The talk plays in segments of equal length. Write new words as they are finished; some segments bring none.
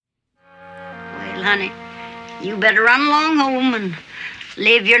Well, honey, you better run along home and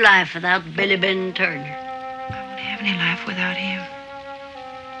live your life without Billy Ben Turner. I won't have any life without him.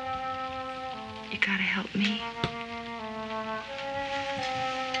 You gotta help me.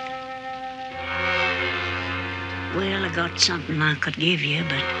 Well, I got something I could give you,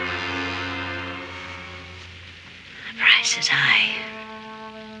 but the price is high.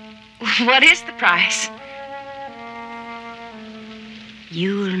 What is the price?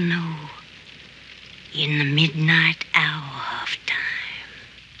 You'll know in the midnight hour of time.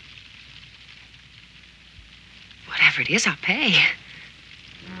 Whatever it is, I'll pay.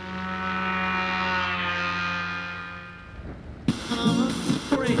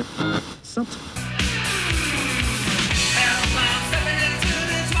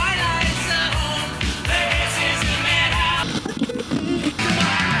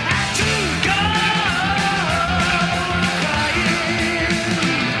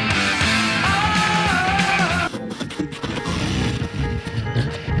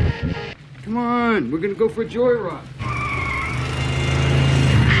 Come on, we're gonna go for a joyride.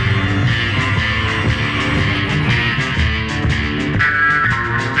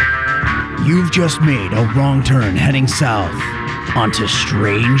 You've just made a wrong turn heading south onto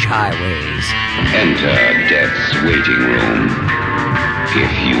strange highways. Enter Death's waiting room,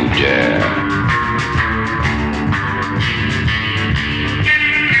 if you dare.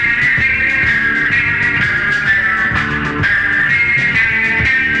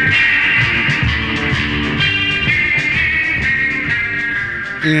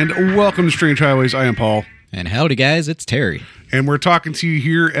 And welcome to Strange Highways. I am Paul. And howdy, guys. It's Terry. And we're talking to you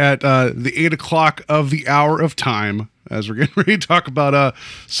here at the 8 o'clock of the hour of time as we're getting ready to talk about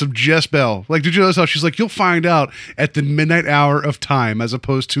some Jess Bell. Like, did you notice how she's like, you'll find out at the midnight hour of time as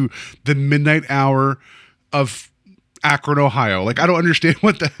opposed to the midnight hour of Akron, Ohio. Like, I don't understand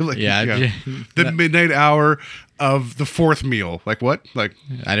what the... Like, the midnight hour of the fourth meal. Like, what? Like,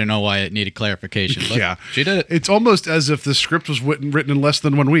 I don't know why it needed clarification. But yeah. She did it. It's almost as if the script was written in less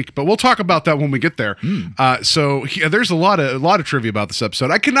than 1 week, but we'll talk about that when we get there. There's a lot of trivia about this episode.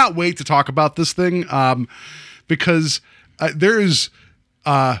 I cannot wait to talk about this thing because there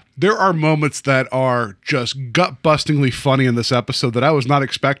are moments that are just gut-bustingly funny in this episode that I was not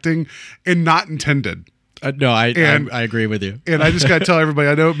expecting and not intended. No, I agree with you. And I just got to tell everybody,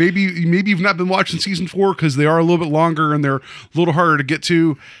 I know maybe you've not been watching season 4 because they are a little bit longer and they're a little harder to get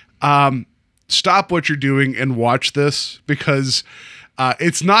to. Stop what you're doing and watch this because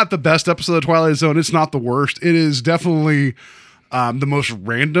it's not the best episode of Twilight Zone. It's not the worst. It is definitely the most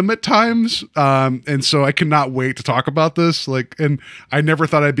random at times. And so I cannot wait to talk about this. And I never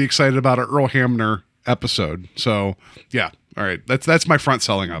thought I'd be excited about an Earl Hamner episode. So yeah. All right, that's my front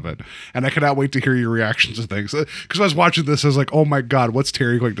selling of it, and I cannot wait to hear your reactions to things. Because I was watching this, I was like, "Oh my god, what's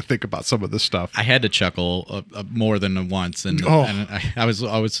Terry going to think about some of this stuff?" I had to chuckle more than once, and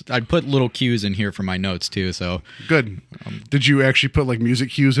I put little cues in here for my notes too. So good. Did you actually put like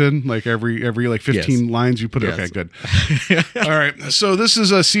music cues in, like every like 15 lines you put? Yes. Okay, good. All right, so this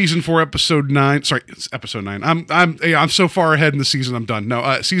is season 4, episode 9. Sorry, it's episode 9. I'm so far ahead in the season. I'm done.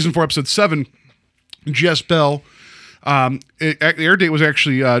 No, season 4, episode 7. Jess Bell. The air date was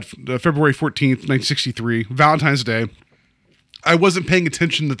actually February 14th, 1963, Valentine's Day. I wasn't paying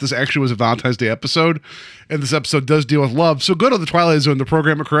attention that this actually was a Valentine's Day episode, and this episode does deal with love. So go to the Twilight Zone to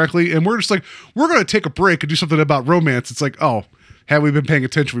program it correctly, and we're just like, we're going to take a break and do something about romance. It's like, oh, had we been paying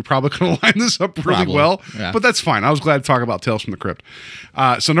attention, we probably could have lined this up really well, but that's fine. I was glad to talk about Tales from the Crypt.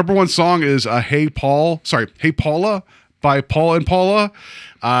 So number one song is Hey Paula by Paul and Paula.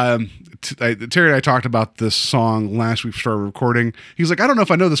 Terry and I talked about this song last week we started recording. He's like, I don't know if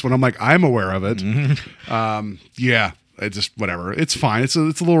I know this one. I'm like, I'm aware of it. Yeah, it's just whatever. It's fine. It's a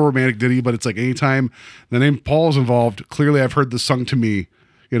little romantic ditty, but it's like anytime the name Paul is involved, clearly I've heard this sung to me,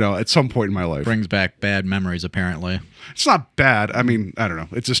 at some point in my life. Brings back bad memories, apparently. It's not bad. I mean, I don't know.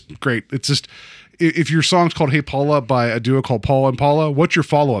 It's just great. It's just, if your song's called Hey Paula by a duo called Paul and Paula, what's your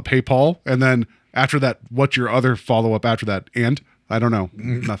follow-up? Hey Paul? And then after that, what's your other follow-up after that? And? I don't know.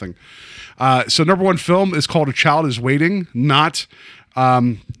 Nothing. So number one film is called A Child Is Waiting, not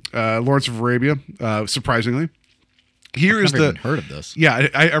Lawrence of Arabia, surprisingly. I've never even heard of this. Yeah,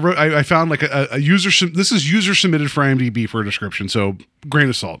 I found like a user. This is user submitted for IMDb for a description, so grain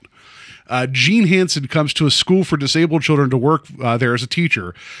of salt. Jean Hansen comes to a school for disabled children to work there as a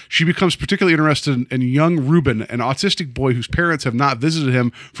teacher. She becomes particularly interested in young Ruben, an autistic boy whose parents have not visited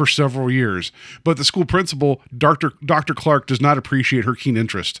him for several years. But the school principal, Dr. Clark, does not appreciate her keen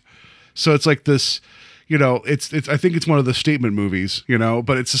interest. So it's like this, it's I think it's one of the statement movies,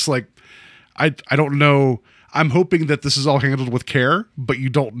 but it's just like, I don't know. I'm hoping that this is all handled with care, but you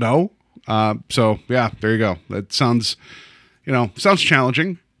don't know. So yeah, there you go. That sounds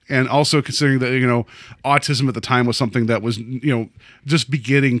challenging. And also considering that, autism at the time was something that was, just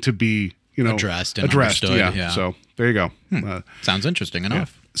beginning to be, addressed. Understood, yeah. So there you go. Sounds interesting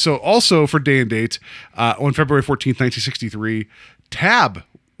enough. Yeah. So also for day and date, on February 14th, 1963, Tab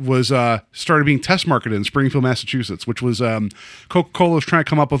was started being test marketed in Springfield, Massachusetts, which was Coca-Cola was trying to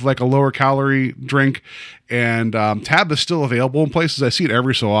come up with like a lower calorie drink, and Tab is still available in places. I see it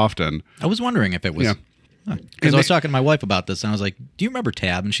every so often. I was wondering if it was. Yeah. Because I was talking to my wife about this, and I was like, "Do you remember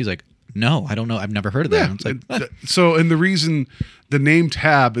Tab?" And she's like, "No, I don't know. I've never heard of that." And it's like, So, and the reason the name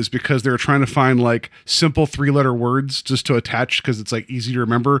Tab is because they were trying to find like simple 3-letter words just to attach because it's like easy to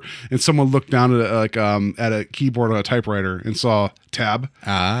remember. And someone looked down at at a keyboard on a typewriter and saw Tab.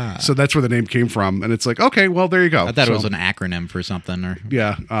 So that's where the name came from. And it's like, okay, well, there you go. I thought it was an acronym for something. Or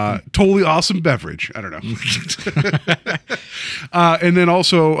totally awesome beverage. I don't know. And then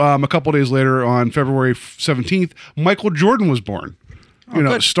also a couple days later on February 17th, Michael Jordan was born.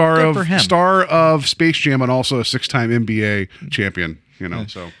 Star of Space Jam and also a 6-time NBA champion.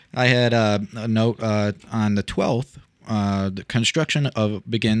 So I had a note on the 12th. The construction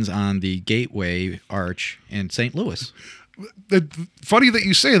begins on the Gateway Arch in St. Louis. Funny that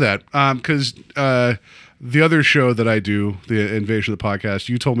you say that, because the other show that I do, the Invasion of the Podcast,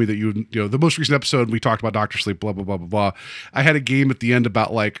 you told me that the most recent episode we talked about Dr. Sleep, blah blah blah blah blah. I had a game at the end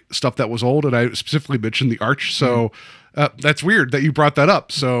about like stuff that was old, and I specifically mentioned the Arch. So. That's weird that you brought that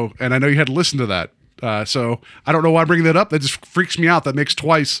up. So, and I know you had to listen to that. So I don't know why I'm bringing that up. That just freaks me out. That makes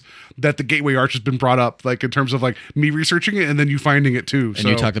twice that the Gateway Arch has been brought up, like in terms of like me researching it and then you finding it too. And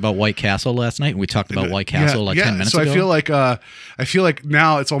you talked about White Castle last night, and we talked about White Castle 10 minutes ago. So I feel like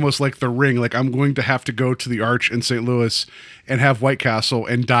now it's almost like The Ring. Like I'm going to have to go to the Arch in St. Louis and have White Castle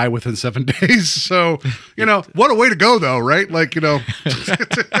and die within 7 days. So, what a way to go though, right? Like,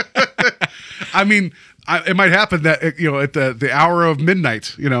 I mean, it might happen that at the hour of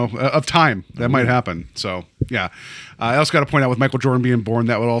midnight, of time, that might happen. So yeah, I also got to point out with Michael Jordan being born,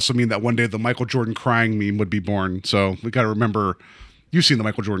 that would also mean that one day the Michael Jordan crying meme would be born. So we got to remember, you've seen the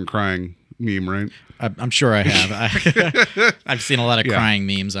Michael Jordan crying meme, right? I'm sure I have. I've seen a lot of crying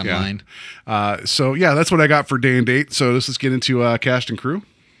memes online. So yeah, that's what I got for day and date. So let's get into cast and crew.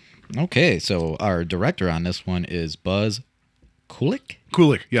 Okay, so our director on this one is Buzz Kulik?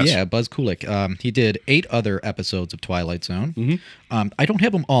 Kulik, yes. Yeah, Buzz Kulik. He did 8 other episodes of Twilight Zone. Mm-hmm. I don't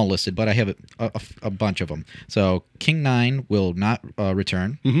have them all listed, but I have a bunch of them. So King 9 will not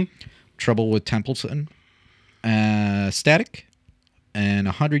return. Mm-hmm. Trouble with Templeton. Static. And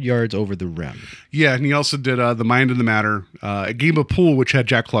 100 Yards Over the Rim. Yeah, and he also did The Mind and the Matter, a game of pool, which had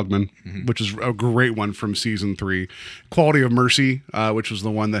Jack Klugman, which is a great one from season 3. Quality of Mercy, which was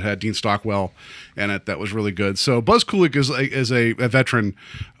the one that had Dean Stockwell in it. That was really good. So Buzz Kulik is a veteran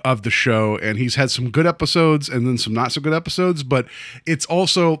of the show, and he's had some good episodes and then some not so good episodes. But it's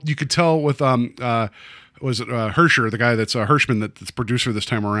also, you could tell with was it Hersher, the guy that's Hirschman, that's producer this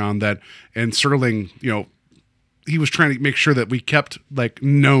time around, and Serling, he was trying to make sure that we kept like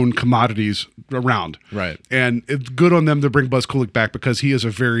known commodities around. Right. And it's good on them to bring Buzz Kulik back because he is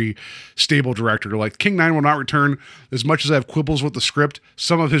a very stable director. Like King 9 will not return. As much as I have quibbles with the script,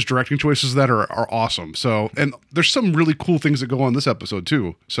 some of his directing choices that are awesome. So, and there's some really cool things that go on this episode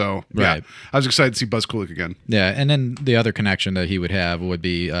too. So yeah, I was excited to see Buzz Kulik again. Yeah. And then the other connection that he would have would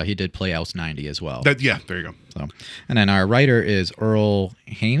be, he did Playhouse 90 as well. There you go. So, and then our writer is Earl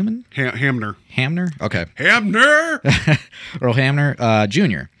Hamner. Hamner? Okay. Hamner! Earl Hamner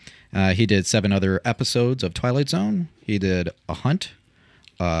Jr. He did 7 other episodes of Twilight Zone. He did A Hunt,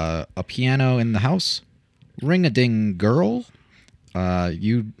 A Piano in the House, Ring-a-Ding Girl,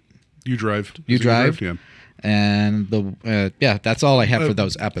 You Drive. You Drive. Yeah. And that's all I have for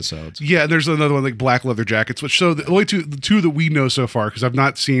those episodes. Yeah, there's another one like Black Leather Jackets, which the only two that we know so far, because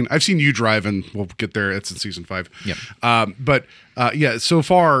I've seen You Drive, and we'll get there. It's in season 5. Yep. But so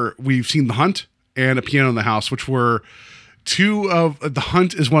far we've seen The Hunt and A Piano in the House, which were 2 of The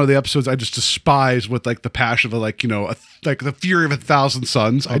Hunt is one of the episodes I just despise with like the passion of like the Fury of 1,000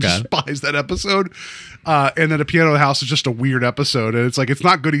 Suns. I despise that episode. And then A Piano in the House is just a weird episode, and it's like it's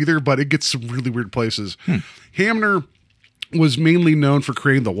not good either, but it gets some really weird places. Hamner was mainly known for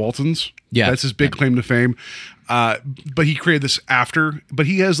creating the Waltons. Yeah, that's his big claim to fame. But he created this after. But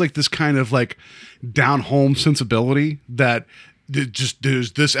he has like this kind of like down home sensibility that just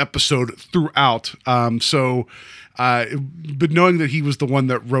there's this episode throughout. But knowing that he was the one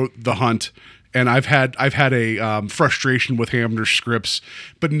that wrote The Hunt, and I've had a frustration with Hamner's scripts,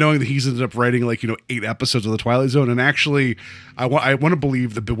 but knowing that he's ended up writing 8 episodes of The Twilight Zone, and actually I want to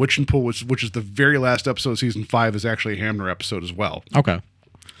believe the Bewitching Pool, which is the very last episode of season 5, is actually a Hamner episode as well. Okay.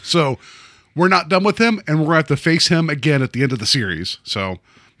 So we're not done with him, and we're going to have to face him again at the end of the series. So,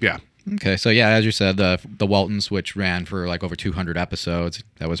 yeah. Okay, so yeah, as you said, the Waltons, which ran for like over 200 episodes,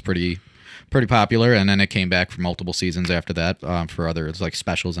 that was pretty popular, and then it came back for multiple seasons after that for other like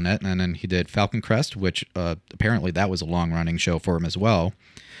specials in it, and then he did Falcon Crest, which apparently that was a long running show for him as well,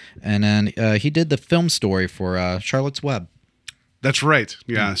 and then he did the film story for Charlotte's Web. That's right.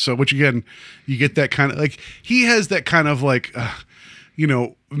 Yeah. So, which again, you get that kind of like he has that kind of like,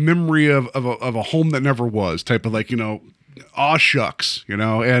 memory of a home that never was type of like aw shucks,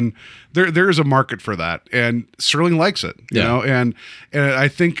 and there is a market for that, and Serling likes it, you know, and I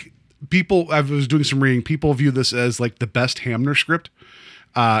think I was doing some reading. People view this as like the best Hamner script.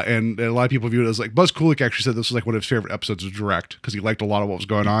 And a lot of people view it as like Buzz Kulik actually said this was like one of his favorite episodes of Direct because he liked a lot of what was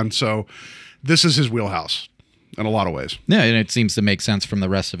going on. So this is his wheelhouse in a lot of ways. Yeah, and it seems to make sense from the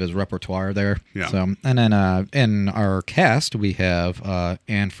rest of his repertoire there. Yeah. So, and then in our cast we have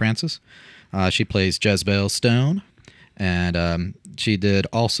Anne Francis. She plays Jezebel Stone, and she did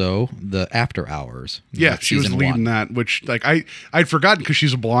also the After Hours. Yeah, she was season leading 1. that, which like I'd forgotten because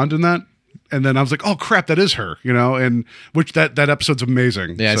she's a blonde in that. And then I was like, "Oh crap, that is her," and which that episode's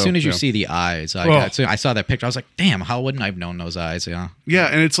amazing. Yeah, as So, soon as you see the eyes, I saw that picture. I was like, "Damn, how wouldn't I have known those eyes?" Yeah, yeah,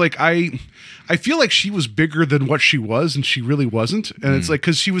 and it's like I feel like she was bigger than what she was, and she really wasn't. And it's like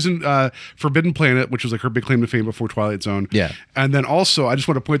because she was in Forbidden Planet, which was like her big claim to fame before Twilight Zone. Yeah, and then also I just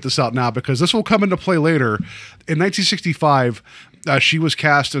want to point this out now because this will come into play later. In 1965, she was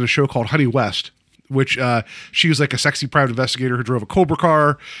cast in a show called Honey West, which she was like a sexy private investigator who drove a Cobra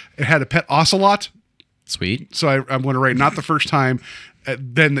car. It had a pet ocelot. sweet. So I'm going to write not the first time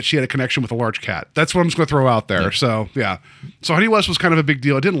then that she had a connection with a large cat. That's what I'm just going to throw out there. Yep. So, yeah. So Honey West was kind of a big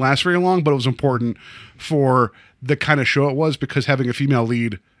deal. It didn't last very long, but it was important for the kind of show it was because having a female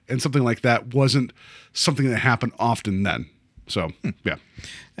lead and something like that wasn't something that happened often then. So, yeah.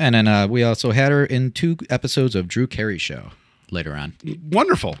 And then we also had her in 2 episodes of Drew Carey Show later on.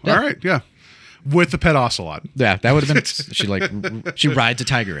 Wonderful. Yeah. All right. Yeah. With the pet ocelot. Yeah, that would have been she rides a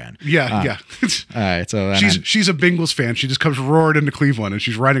tiger in. Yeah, yeah. All right, so she's a Bengals fan. She just comes roaring into Cleveland and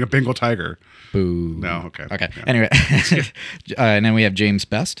she's riding a Bengal tiger. boo. No, okay. Okay. Yeah. Anyway, and then we have James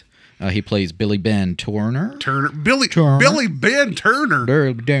Best. He plays Billy Ben Turner. Billy Ben Turner. Billy Ben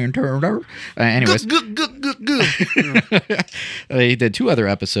Turner. Anyways, Good. he did 2 other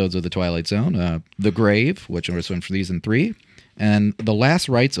episodes of The Twilight Zone: The Grave, which was from season 3, and The Last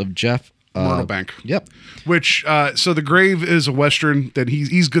Rites of Jeff Myrtle Bank. Yep. Which so The Grave is a Western that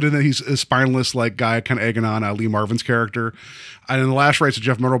he's good in it. He's a spineless like guy kind of egging on Lee Marvin's character. And in The Last Rites of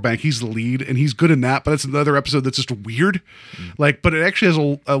Jeff Myrtle Bank, he's the lead and he's good in that, but it's another episode that's just weird. But it actually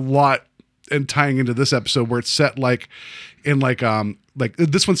has a lot in tying into this episode where it's set like in like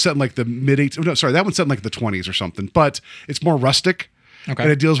this one's set in like the mid 80s. No, sorry, that one's set in like the 20s or something, but it's more rustic. Okay.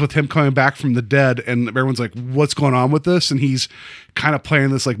 And it deals with him coming back from the dead, and everyone's like, "What's going on with this?" And he's kind of playing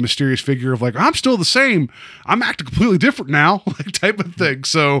this like mysterious figure of like, "I'm still the same. I'm acting completely different now," like type of thing.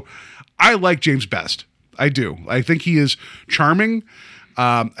 So, I like James Best. I do. I think he is charming.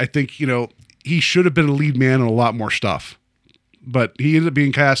 I think he should have been a lead man in a lot more stuff, but he ended up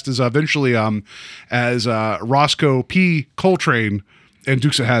being cast as eventually as Roscoe P. Coltrane in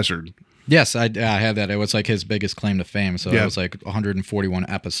Dukes of Hazzard. Yes, I have that. It was like his biggest claim to fame. So Yeah. it was like 141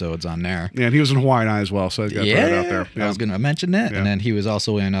 episodes on there. Yeah, and he was in Hawaiian Eye as well, so I got to throw it out there. Yeah. I was going to mention that. Yeah. And then he was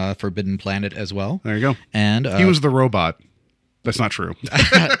also in Forbidden Planet as well. There you go. And He was the robot. That's not true.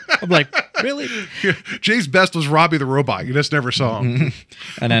 I'm like, really? James Best was Robbie the robot. You just never saw him.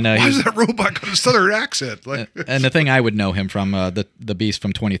 And then Why he does that robot got a southern accent? Like, and the thing I would know him from the Beast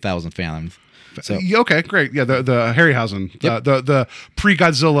from 20,000 Fathoms. So yeah, okay, great. Yeah, the Harryhausen, Yep. the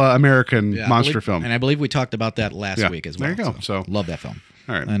pre-Godzilla American yeah, monster film. And I believe we talked about that last Yeah. week as well. There you go. So- love that film.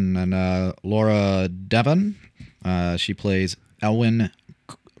 All right. And then Laura Devon, she plays Elwyn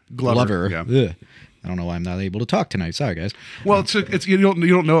Glover. Yeah. Ugh. I don't know why I'm not able to talk tonight. Sorry, guys. Well, it's you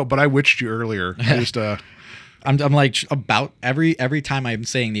don't know it, but I witched you earlier. I just I'm like about every time I'm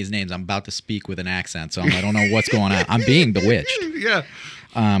saying these names, I'm about to speak with an accent, so I don't know what's going on. I'm being bewitched. yeah.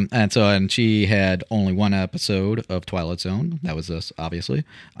 And she had only 1 episode of Twilight Zone. That was this, obviously.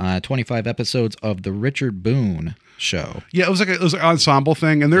 25 episodes of the Richard Boone show. Yeah, it was an ensemble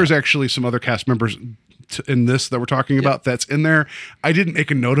thing, and there's actually some other cast members in this that we're talking about that's in there. I didn't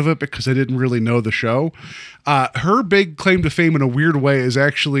make a note of it because I didn't really know the show. Her big claim to fame in a weird way is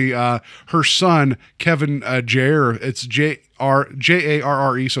actually her son, Kevin Jarre. It's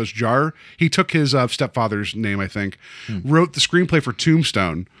Jarre, so it's Jar. He took his stepfather's name, I think, wrote the screenplay for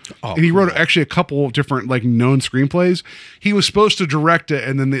Tombstone. Oh, and he wrote cool. actually a couple of different like known screenplays. He was supposed to direct it,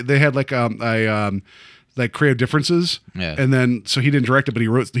 and then they had like like creative differences. Yeah. And then so he didn't direct it, but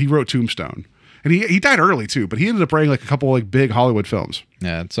he wrote Tombstone. And he died early too, but he ended up writing like a couple like big Hollywood films.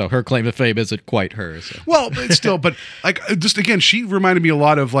 Yeah, so her claim to fame isn't quite hers. So. Well, but still, but like just again, she reminded me a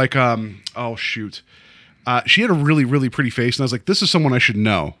lot of like oh shoot. She had a really, really pretty face, and I was like, this is someone I should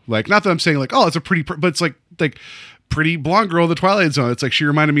know. Like, not that I'm saying like, oh, it's a pretty, but it's like pretty blonde girl of the Twilight Zone. It's like she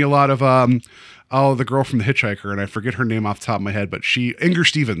reminded me a lot of the girl from The Hitchhiker, and I forget her name off the top of my head, but Inger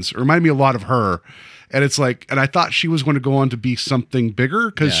Stevens reminded me a lot of her. And it's like, and I thought she was going to go on to be something bigger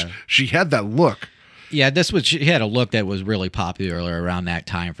because she had that look. Yeah, she had a look that was really popular around that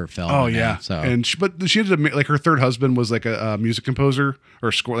time for film. Oh yeah, so but she ended up like her third husband was like a music composer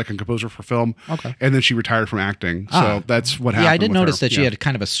or score like a composer for film. Okay, and then she retired from acting. So that's what happened. Yeah, I did with notice her. that she had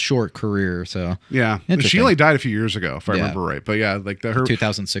kind of a short career. So yeah, she only died a few years ago, if I remember right. But yeah, like her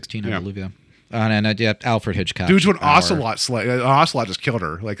 2016, I believe. Yeah. And Alfred Hitchcock. Dude, when Ocelot just killed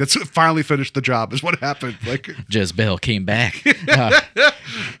her. Like that's finally finished the job. Is what happened. Like Jezebel came back.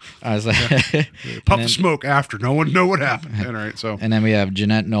 I was like, puff the smoke after. No one know what happened. All right, so and then we have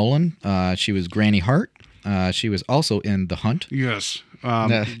Jeanette Nolan. She was Granny Hart. She was also in The Hunt. Yes,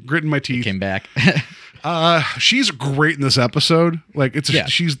 grit in my teeth. Came back. She's great in this episode. Like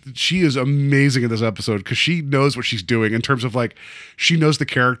she is amazing in this episode because she knows what she's doing in terms of like she knows the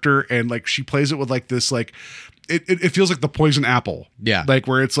character and like she plays it with like this like it feels like the poison apple. Yeah. Like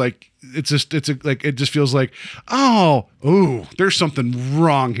where it's like it just feels like there's something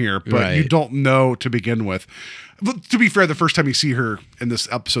wrong here, but you don't know to begin with. But to be fair, the first time you see her in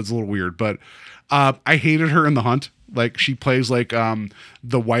this episode's a little weird, but I hated her in The Hunt. Like she plays like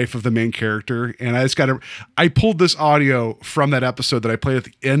the wife of the main character, and I pulled this audio from that episode that I played at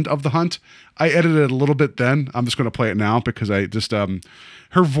the end of The Hunt. I edited it a little bit then. I'm just going to play it now because I just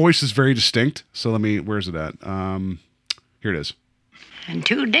her voice is very distinct. So where's it at? Here it is. And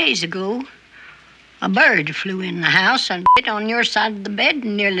 2 days ago, a bird flew in the house and hit on your side of the bed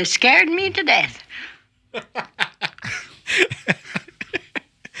and nearly scared me to death.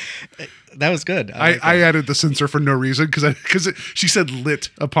 That was good. I added the censor for no reason because she said lit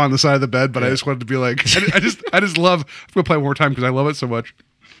upon the side of the bed, but I just wanted to be like I just love. I'm gonna play it one more time because I love it so much.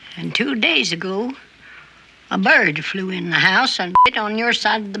 And 2 days ago, a bird flew in the house and hit on your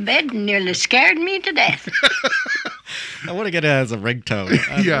side of the bed and nearly scared me to death. I want to get it as a ringtone.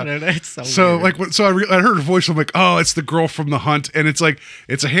 Yeah, it's so weird. I heard her voice. I'm like, oh, it's the girl from The Hunt, and it's like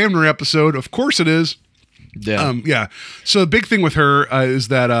it's a Hamner episode. Of course it is. Yeah. So the big thing with her is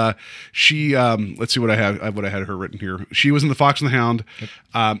that she let's see what I had her written here. She was in The Fox and the Hound.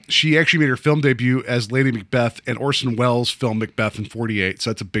 She actually made her film debut as Lady Macbeth and Orson Welles' film Macbeth in '48.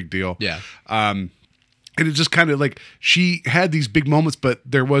 So that's a big deal. Yeah. And it just kind of like she had these big moments, but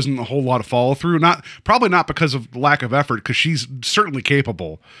there wasn't a whole lot of follow through. Probably not because of lack of effort, because she's certainly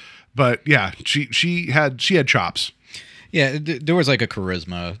capable. But yeah, she had chops. Yeah, there was like a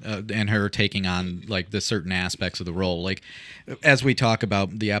charisma in her taking on like the certain aspects of the role. Like as we talk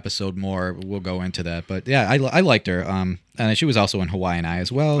about the episode more, we'll go into that. But yeah, I liked her. And she was also in Hawaiian Eye as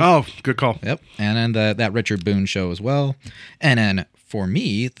well. Oh, good call. Yep. And then that Richard Boone show as well. And then for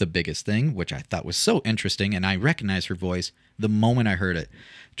me, the biggest thing, which I thought was so interesting, and I recognized her voice the moment I heard it,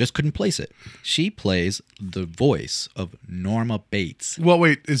 just couldn't place it. She plays the voice of Norma Bates. Well,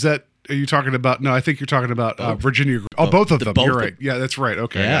 wait, are you talking about? No, I think you're talking about Virginia. Oh, both of them. You're right. Yeah, that's right.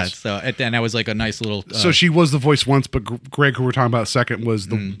 Okay. Yeah. Yes. So and that was like a nice little. So she was the voice once, but Greg, who we're talking about second, was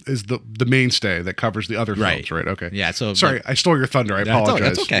the mainstay that covers the other films, right? Okay. Yeah. So sorry, I stole your thunder. I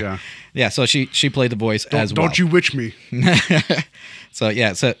apologize. That's okay. Yeah. So she played the voice as well. Don't you witch me. So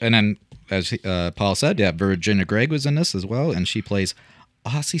yeah. So and then as Paul said, yeah, Virginia Gregg was in this as well, and she plays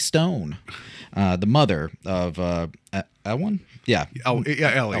Ossie Stone, the mother of Elwyn. Yeah. Ellie.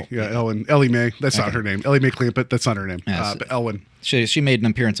 Ellen. Ellie Mae. That's not her name. Ellie Mae Clampett. That's not her name. Yes. But Elwyn. She made an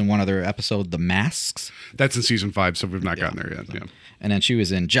appearance in one other episode, The Masks. That's in season 5, so we've not gotten there yet. Yeah. And then she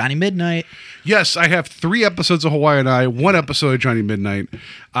was in Johnny Midnight. Yes, I have 3 episodes of Hawaiian Eye, 1 episode of Johnny Midnight,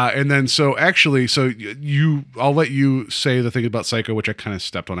 and then I'll let you say the thing about Psycho, which I kind of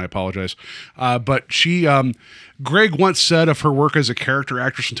stepped on. I apologize, but she, Greg once said of her work as a character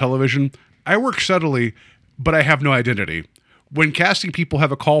actress in television, "I work subtly, but I have no identity. When casting people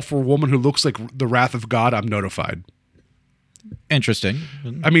have a call for a woman who looks like the wrath of God, I'm notified." Interesting.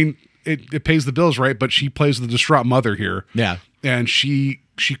 I mean, it pays the bills, right? But she plays the distraught mother here. Yeah. And she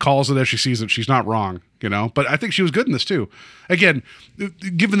calls it as she sees it. She's not wrong, But I think she was good in this too. Again,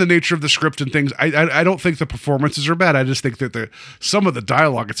 given the nature of the script and things, I don't think the performances are bad. I just think that some of the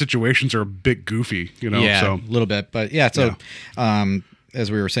dialogue and situations are a bit goofy, Yeah, So a little bit. But yeah, so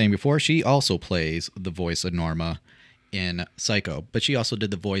as we were saying before, she also plays the voice of Norma in Psycho, but she also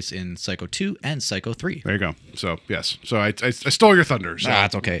did the voice in Psycho 2 and Psycho 3. There you go. So, yes. So I stole your thunder. So.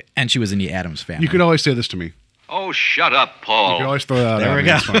 That's okay. And she was in the Addams Family. You could always say this to me. Oh, shut up, You Paul. could always throw that There out. we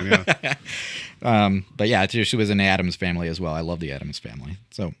at me. go. It's fine, yeah. But yeah, she was in the Addams Family as well. I love the Addams Family.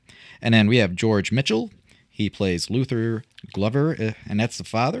 So, and then we have George Mitchell. He plays Luther Glover, and that's the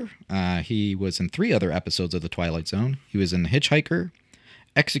father. He was in 3 other episodes of The Twilight Zone. He was in The Hitchhiker,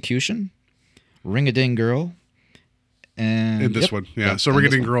 Execution, Ring-a-Ding Girl, and In this yep, one, yeah. yep, So and we're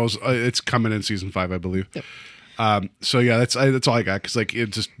this getting one. girls. It's coming in season 5, I believe. Yep. So yeah, that's all I got. Because like it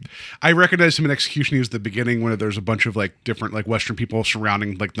just, I recognized him in Execution. He was the beginning when there's a bunch of like different like Western people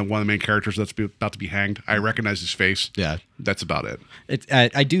surrounding like one of the main characters that's about to be hanged. I recognize his face. Yeah. That's about it.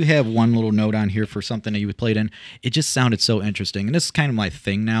 I do have one little note on here for something that you played in. It just sounded so interesting, and this is kind of my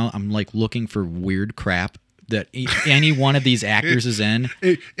thing now. I'm like looking for weird crap that any one of these actors is in.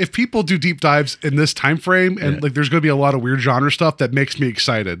 If people do deep dives in this time frame, and like there's going to be a lot of weird genre stuff that makes me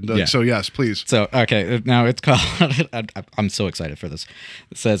excited. Yeah. So yes, please. So, okay, now it's called, I'm so excited for this.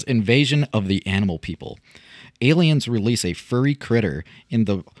 It says, Invasion of the Animal People. Aliens release a furry critter in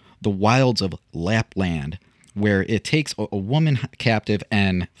the wilds of Lapland, where it takes a woman captive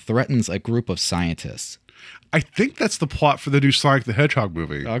and threatens a group of scientists. I think that's the plot for the new Sonic the Hedgehog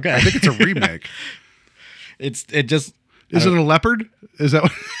movie. Okay. I think it's a remake. It just... Is it a leopard? Is that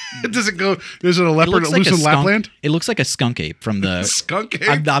what, does it go? Is it a leopard loose in Lapland? It looks like a skunk ape from the... Skunk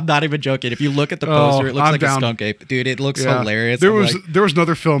ape? I'm not even joking. If you look at the poster, it looks I'm like down. a skunk ape. Dude, it looks Yeah. hilarious. There I'm was like, there was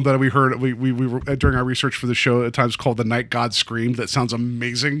another film that we heard we were during our research for the show at times called The Night God Screamed. That sounds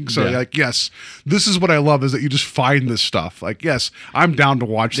amazing. So Yeah. like yes, this is what I love is that you just find this stuff. Like yes, I'm down to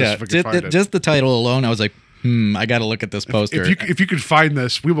watch this yeah, if I can find it. just the title alone, I was like, I got to look at this poster. If you could find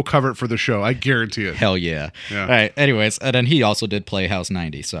this, we will cover it for the show. I guarantee it. Hell yeah. Yeah. All right. Anyways, and then he also did Playhouse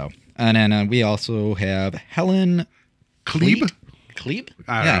 90. So, and then we also have Helen Klebe? Klebe?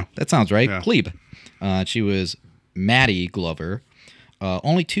 I don't Yeah, know. that sounds right. Yeah. Klebe. She was Maddie Glover.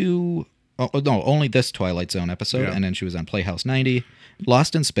 Only this Twilight Zone episode, Yeah. and then she was on Playhouse 90,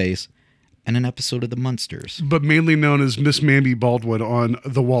 Lost in Space, and an episode of The Munsters. But mainly known as Miss Mamby Baldwin on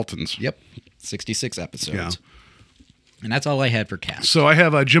The Waltons. Yep. 66 episodes. Yeah. And that's all I had for cast. So I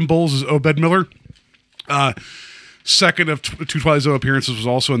have Jim Bowles as Obed Miller. Second of 2 Twilight Zone appearances was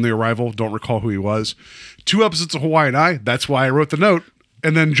also in The Arrival. Don't recall who he was. 2 episodes of Hawaiian Eye. That's why I wrote the note.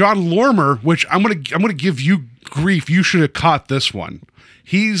 And then John Lormer, which I'm gonna give you grief. You should have caught this one.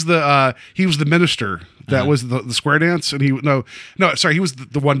 He was the minister that was the square dance, and he was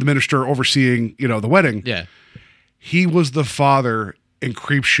the minister overseeing the wedding. Yeah. He was the father in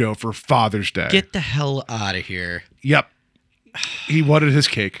Creepshow for Father's Day. Get the hell out of here. Yep. He wanted his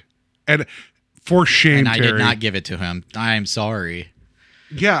cake. And for shame, And I Terry. did not give it to him. I'm sorry.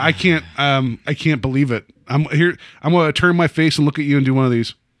 Yeah, I can't believe it. I'm going to turn my face and look at you and do one of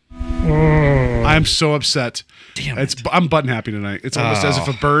these. I'm so upset. Damn I'm button happy tonight. It's almost as if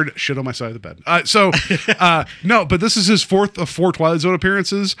a bird shit on my side of the bed. No, but this is his 4th of 4 Twilight Zone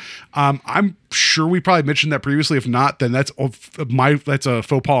appearances. I'm sure we probably mentioned that previously. If not, then that's a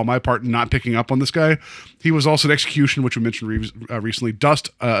faux pas on my part not picking up on this guy. He was also in Execution, which we mentioned recently. Dust,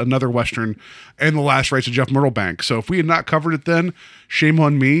 another Western, and The Last Rites of Jeff Myrtlebank. So if we had not covered it then, shame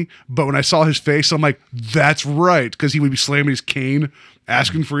on me. But when I saw his face, I'm like, that's right, because he would be slamming his cane,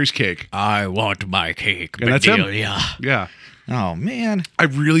 asking for his cake. I want my cake. And that's him. Bedelia. Yeah. Oh, man. I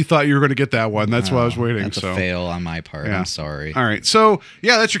really thought you were going to get that one. That's why I was waiting. That's a fail on my part. Yeah. I'm sorry. All right. So,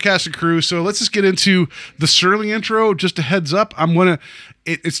 yeah, that's your cast and crew. So let's just get into the Sterling intro. Just a heads up,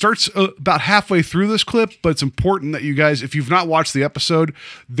 it starts about halfway through this clip, but it's important that you guys, if you've not watched the episode,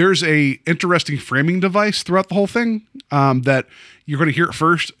 there's a interesting framing device throughout the whole thing that you're going to hear it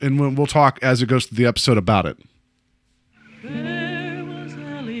first, and we'll talk as it goes through the episode about it. There was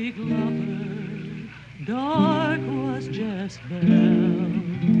Ellie Glover, dark was Jess Bell.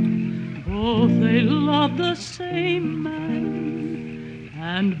 Both they loved the same man,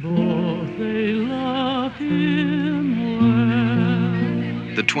 and both they loved him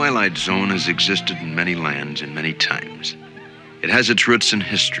well. The Twilight Zone has existed in many lands in many times. It has its roots in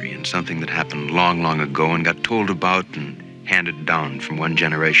history, in something that happened long, long ago and got told about and handed down from one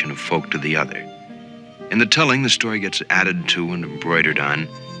generation of folk to the other. In the telling, the story gets added to and embroidered on,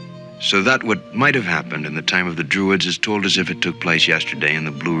 so that what might have happened in the time of the Druids is told as if it took place yesterday in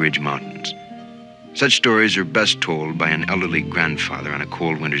the Blue Ridge Mountains. Such stories are best told by an elderly grandfather on a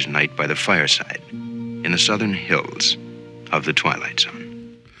cold winter's night by the fireside in the southern hills of the Twilight Zone.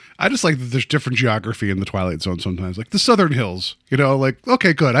 I just like that there's different geography in the Twilight Zone sometimes. Like the Southern Hills, you know, like,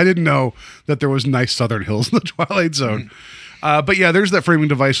 okay, good. I didn't know that there was nice Southern Hills in the Twilight Zone. But yeah, there's that framing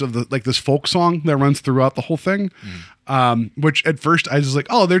device of this folk song that runs throughout the whole thing. Which at first I was just like,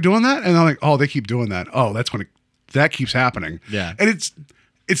 oh, they're doing that? And I'm like, oh, they keep doing that. Oh, that keeps happening. Yeah. And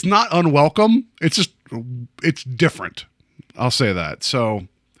it's not unwelcome. It's just, it's different. I'll say that. So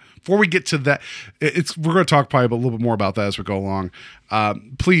before we get to that, we're going to talk probably a little bit more about that as we go along.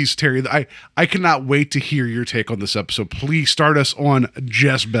 Please, Terry, I cannot wait to hear your take on this episode. Please start us on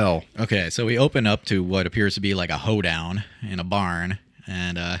Jess Bell. Okay, so we open up to what appears to be like a hoedown in a barn,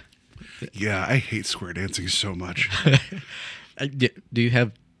 and yeah, I hate square dancing so much. do you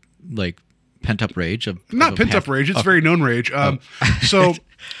have like pent up rage? Not pent up rage. It's very known rage. And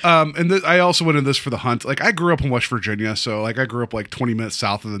I also went in this for the hunt. Like I grew up in West Virginia, so like I grew up like 20 minutes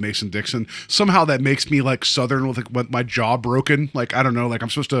south of the Mason-Dixon. Somehow that makes me like Southern with my jaw broken. Like I don't know. Like I'm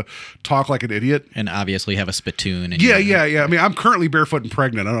supposed to talk like an idiot. And obviously have a spittoon. And yeah. I mean, I'm currently barefoot and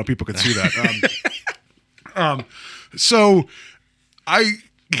pregnant. I don't know if people can see that. So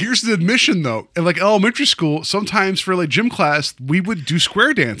here's the admission though. In like elementary school, sometimes for like gym class, we would do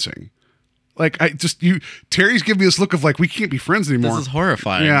square dancing. Like Terry's giving me this look of like we can't be friends anymore. This is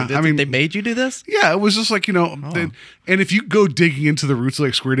horrifying. Yeah, I mean, they made you do this? Yeah, it was just like and if you go digging into the roots of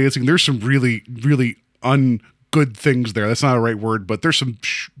like square dancing, there's some really, really ungood things there. That's not a right word, but there's some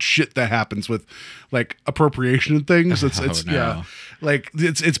shit that happens with like appropriation and things. It's no. yeah, like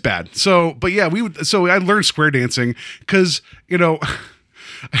it's bad. So, but yeah, I learned square dancing because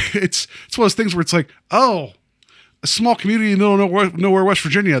it's one of those things where it's like, oh, a small community in the middle of nowhere, West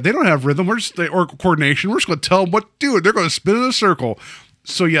Virginia, they don't have rhythm or coordination. We're just going to tell them what to do. They're going to spin in a circle.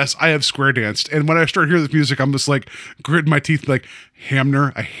 So yes, I have square danced. And when I start hearing this music, I'm just like gritting my teeth like,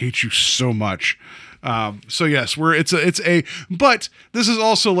 Hamner, I hate you so much. So yes, but this is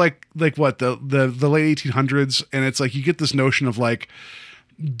also like what the late 1800s. And it's like, you get this notion of like,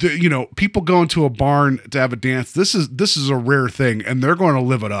 people go into a barn to have a dance. This is a rare thing, and they're going to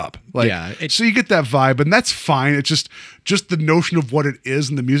live it up. Like, yeah, so you get that vibe, and that's fine. It's just the notion of what it is,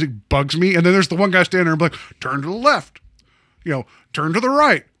 and the music bugs me. And then there's the one guy standing there and like, turn to the left, turn to the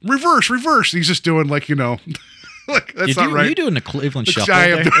right, reverse. And he's just doing like, like that's not right. Are you doing the Cleveland Shuffle? I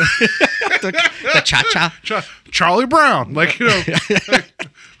am the cha-cha. Charlie Brown,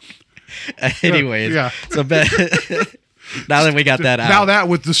 Anyways, yeah. So now that we got that out. Now that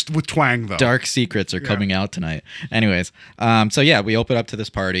with twang though. Dark secrets are coming out tonight. Anyways, so yeah, we open up to this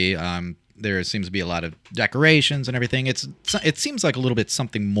party. There seems to be a lot of decorations and everything. It seems like a little bit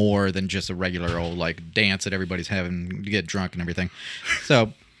something more than just a regular old like dance that everybody's having to get drunk and everything.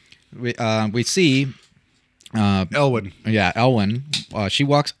 So we see Elwyn. Yeah, Elwyn. She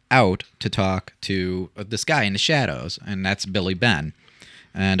walks out to talk to this guy in the shadows, and that's Billy Ben.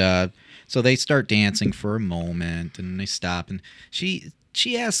 And so they start dancing for a moment, and they stop, and she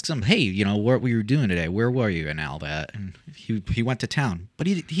asks him, "Hey, what were you doing today? Where were you?" and all that. And he went to town, but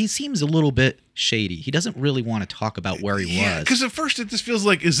he seems a little bit shady. He doesn't really want to talk about where he was. Because at first it just feels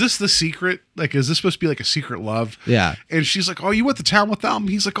like, is this the secret? Like, is this supposed to be like a secret love? Yeah. And she's like, "Oh, you went to town with them?"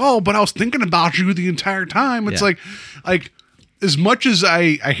 He's like, "Oh, but I was thinking about you the entire time." It's like as much as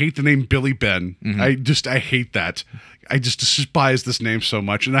I hate the name Billy Ben, I hate that. I just despise this name so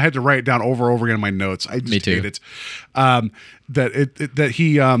much, and I had to write it down over and over again in my notes. I just hate it. That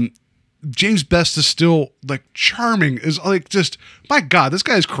he James Best is still like charming. Is like just, my God, this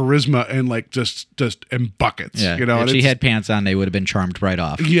guy has charisma and like just in buckets. Yeah, If she had pants on, they would have been charmed right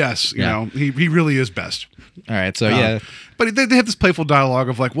off. Yes, he really is Best. All right, so yeah. But they have this playful dialogue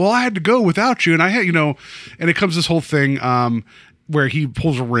of like, well, I had to go without you, and I had, and it comes this whole thing where he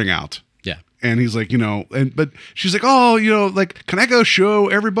pulls a ring out. And he's like, but she's like, oh, like, can I go show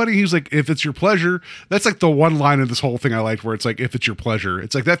everybody? He's like, if it's your pleasure. That's like the one line of this whole thing I liked, where it's like, if it's your pleasure.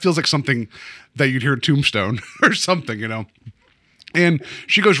 It's like, that feels like something that you'd hear in Tombstone or something, And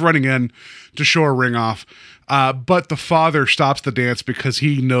she goes running in to show her ring off. But the father stops the dance because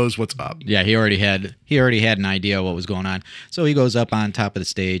he knows what's up. Yeah, he already had an idea what was going on. So he goes up on top of the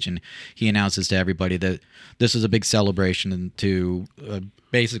stage and he announces to everybody that this is a big celebration to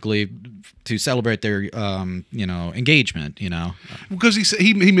basically to celebrate their engagement. Because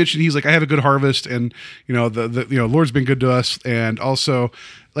he mentioned, he's like, I have a good harvest, and the Lord's been good to us, and also,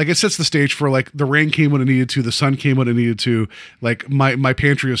 like, it sets the stage for like the rain came when it needed to, the sun came when it needed to, like my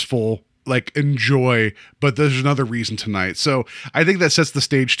pantry is full. Like, enjoy, but there's another reason tonight. So I think that sets the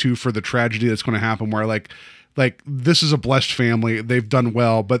stage too for the tragedy that's going to happen, where like this is a blessed family, they've done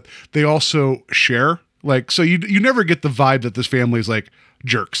well, but they also share. Like, so you never get the vibe that this family is like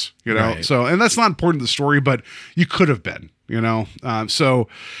jerks, Right. So, and that's not important to the story, but you could have been, you know? So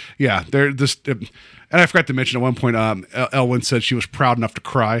yeah, they're this, and I forgot to mention at one point, Elwyn said she was proud enough to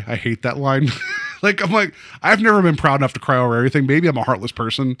cry. I hate that line. I'm like, I've never been proud enough to cry over everything. Maybe I'm a heartless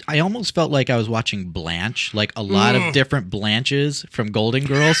person. I almost felt like I was watching Blanche, like a lot of different Blanches from Golden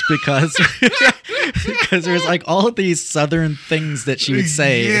Girls, because there's like all of these Southern things that she would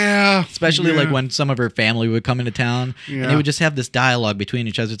say. Yeah. Especially yeah. like when some of her family would come into town, and they would just have this dialogue between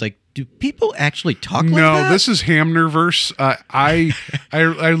each other. It's like, do people actually talk like that? No, this is Hamnerverse. I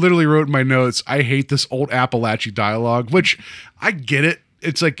literally wrote in my notes, I hate this old Appalachian dialogue, which I get it.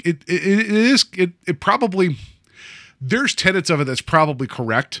 It's like it probably, there's tenets of it that's probably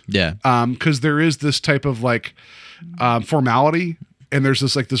correct. Yeah. Because there is this type of like formality, and there's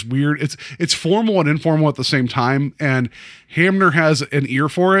this weird, it's formal and informal at the same time, and Hamner has an ear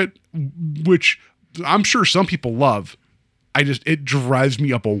for it, which I'm sure some people love. It drives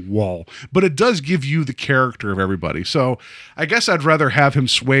me up a wall, but it does give you the character of everybody. So I guess I'd rather have him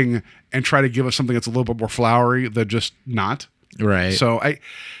swing and try to give us something that's a little bit more flowery than just not. Right. So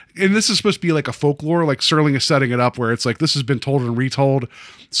and this is supposed to be like a folklore, like Serling is setting it up where it's like, this has been told and retold.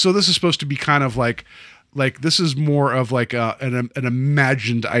 So this is supposed to be kind of like this is more of like an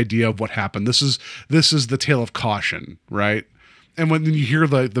imagined idea of what happened. This is the tale of caution, right? And when you hear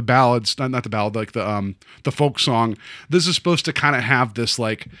the ballads, not the ballad, like the folk song, this is supposed to kind of have this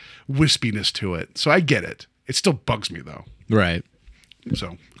like wispiness to it. So I get it. It still bugs me though. Right.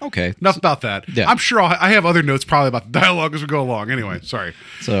 So okay, enough about that. Yeah. I'm sure I have other notes probably about the dialogue as we go along. Anyway, sorry.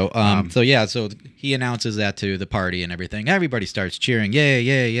 So so he announces that to the party and everything. Everybody starts cheering, yay,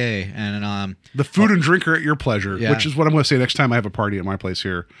 yay, yay, and the food and drink are at your pleasure, Yeah. which is what I'm going to say next time I have a party at my place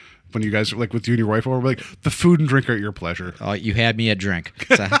here. When you guys are like with you and your wife over, like the food and drink are at your pleasure. Oh, you had me at drink.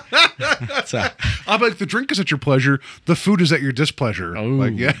 So, I'm like, the drink is at your pleasure. The food is at your displeasure. Oh.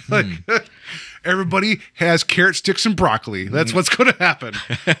 Like, yeah, like everybody has carrot sticks and broccoli. That's what's going to happen.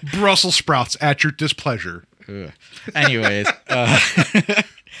 Brussels sprouts at your displeasure. anyways,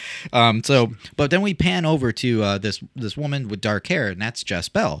 but then we pan over to this woman with dark hair, and that's Jess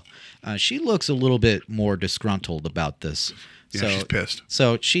Bell. She looks a little bit more disgruntled about this. Yeah, she's pissed.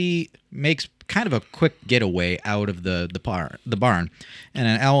 So she makes kind of a quick getaway out of the barn, and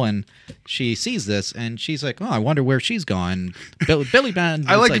then Ellen, she sees this and she's like, "Oh, I wonder where she's gone." Billy Ben.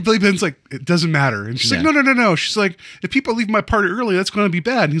 I like Billy Ben's like, it doesn't matter, and she's like, no. She's like, if people leave my party early, that's going to be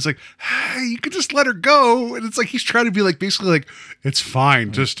bad. And he's like, hey, you could just let her go. And it's like he's trying to be like basically like, it's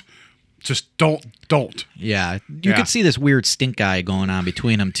fine, just don't. Yeah, you could see this weird stink eye going on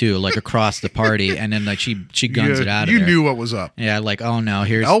between them too, like across the party, and then like she guns it out of there. You knew what was up. Yeah, like, oh no,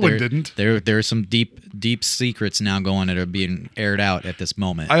 Elwyn didn't. There's some deep secrets now going that are being aired out at this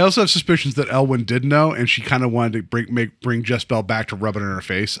moment. I also have suspicions that Elwyn did know, and she kind of wanted to bring Jess Bell back to rub it in her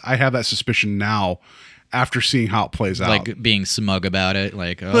face. I have that suspicion now, after seeing how it plays out. Like being smug about it,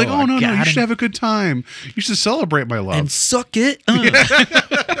 like, oh no, you should have a good time. You should celebrate my love and suck it.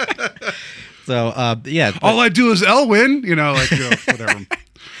 So yeah, all I do is Elwyn, whatever.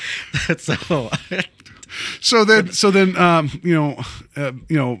 So then,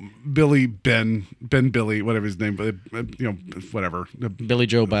 Billy Billy, whatever his name, whatever. Billy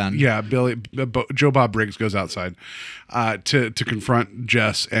Joe Bond. Yeah, Joe Bob Briggs goes outside to confront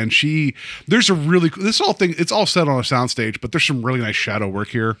Jess, and there's a really this whole thing. It's all set on a soundstage, but there's some really nice shadow work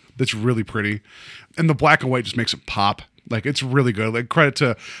here that's really pretty, and the black and white just makes it pop. Like, it's really good. Like, credit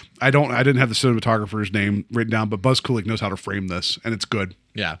to I didn't have the cinematographer's name written down, but Buzz Kulik knows how to frame this, and it's good.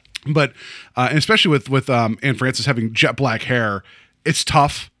 Yeah. But and especially with Anne Francis having jet black hair, it's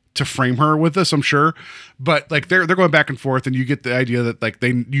tough to frame her with this, I'm sure. But like they're going back and forth, and you get the idea that like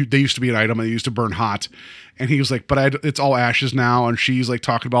they used to be an item and they used to burn hot. And he was like, but it's all ashes now. And she's like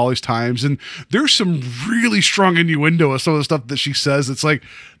talking about all these times. And there's some really strong innuendo of some of the stuff that she says. It's like,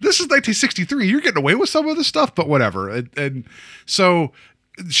 this is 1963. You're getting away with some of this stuff, but whatever. And so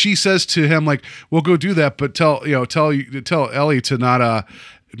she says to him, like, we'll go do that, but tell Ellie to not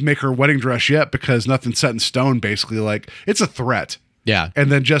make her wedding dress yet because nothing's set in stone, basically. Like, it's a threat. Yeah.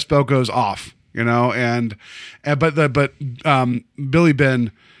 And then Jess Bell goes off, but Billy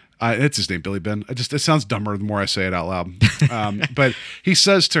Ben, it's his name, Billy Ben. It sounds dumber the more I say it out loud. But he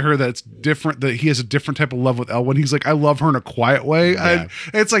says to her that it's different, that he has a different type of love with Elwyn. He's like, I love her in a quiet way. Yeah.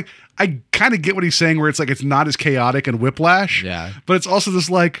 It's like, I kind of get what he's saying, where it's like, it's not as chaotic and whiplash. Yeah. But it's also this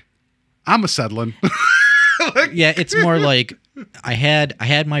like, I'm a settling. Yeah, it's more like I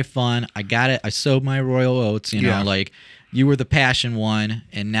had my fun. I got it. I sowed my royal oats, like you were the passion one,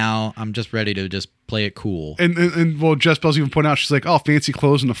 and now I'm just ready to just play it cool. And well, Jess Bell's even point out, she's like, oh, fancy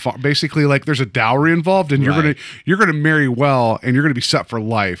clothes and the farm. Basically, like there's a dowry involved, and you're gonna marry well, and you're gonna be set for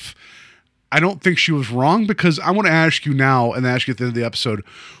life. I don't think she was wrong, because I want to ask you now and ask you at the end of the episode,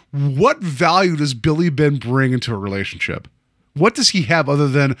 what value does Billy Ben bring into a relationship? What does he have other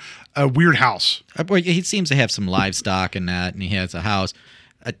than a weird house? Well, he seems to have some livestock and that, and he has a house.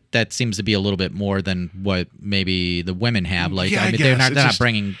 That seems to be a little bit more than what maybe the women have. Like, Yeah, I I mean, guess. they're not It's just-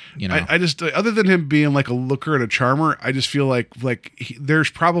 bringing, you know. I just, other than him being like a looker and a charmer, I just feel like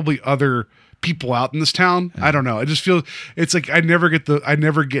there's probably other people out in this town. I don't know. I just feel it's like I never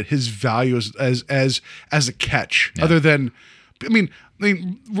get his value as a catch, other than, I mean,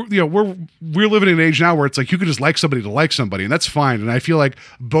 you know, we're living in an age now where it's like you can just like somebody to like somebody, and that's fine. And I feel like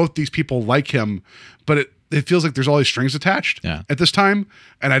both these people like him, but it feels like there's all these strings attached at this time,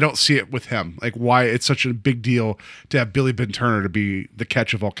 and I don't see it with him. Like, why it's such a big deal to have Billy Ben Turner to be the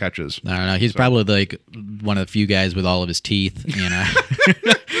catch of all catches. I don't know. He's probably like one of the few guys with all of his teeth, you know.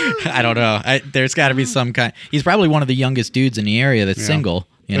 I don't know. There's got to be some kind. He's probably one of the youngest dudes in the area that's single,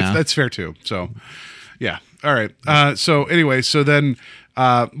 you know. That's fair too. So, yeah. All right. So anyway, so then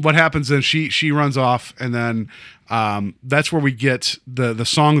what happens then? She runs off, and then that's where we get the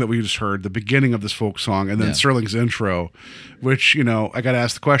song that we just heard, the beginning of this folk song, and then Serling's intro, which, you know, I got to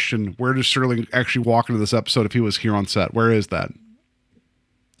ask the question: where does Serling actually walk into this episode if he was here on set? Where is that?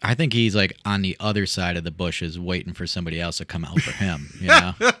 I think he's like on the other side of the bushes waiting for somebody else to come out for him. You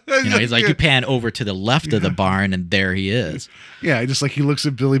know, he's like, you pan over to the left of the barn and there he is. Yeah, just like he looks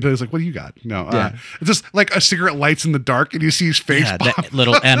at Billy, he's like, what do you got? No, it's just like a cigarette lights in the dark and you see his face pop. That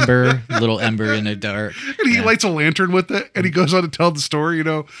little ember in the dark. And he lights a lantern with it and he goes on to tell the story, you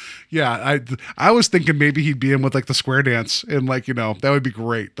know. Yeah, I was thinking maybe he'd be in with like the square dance and like, you know, that would be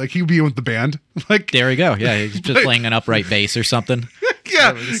great. Like he'd be in with the band. Like there we go. Yeah, he's just playing an upright bass or something.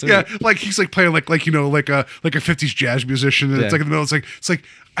 Yeah, like he's like playing like you know, like a 50s jazz musician, and it's like in the middle. It's like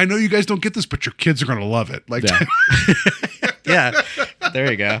I know you guys don't get this, but your kids are gonna love it. Like, yeah, there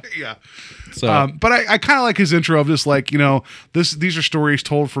you go. Yeah. So, but I kind of like his intro of just like, you know, these are stories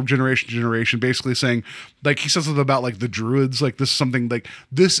told from generation to generation, basically saying, like, he says something about like the Druids, like this is something like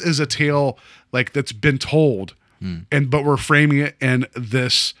this is a tale like that's been told, but we're framing it in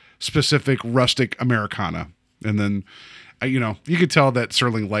this specific rustic Americana, and then. You know, you could tell that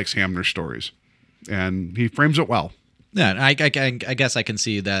Serling likes Hamner stories, and he frames it well. Yeah, I guess I can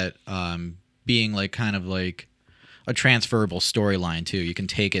see that being like kind of like a transferable storyline too. You can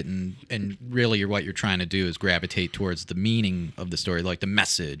take it and really what you're trying to do is gravitate towards the meaning of the story, like the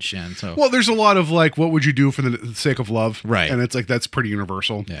message. And so, well, there's a lot of like, what would you do for the sake of love? Right. And it's like, that's pretty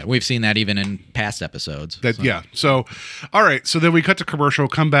universal. Yeah, we've seen that even in past episodes. Yeah. So, all right. So then we cut to commercial,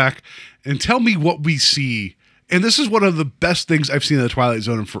 come back, and tell me what we see. And this is one of the best things I've seen in the Twilight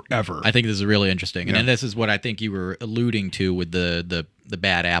Zone in forever. I think this is really interesting, and this is what I think you were alluding to with the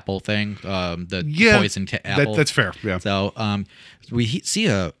bad apple thing, the poison apple. That's fair. Yeah. So we see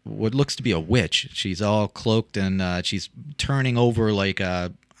what looks to be a witch. She's all cloaked and she's turning over like I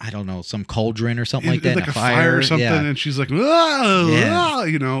don't know, some cauldron or something like that, like a fire or something, and she's like, you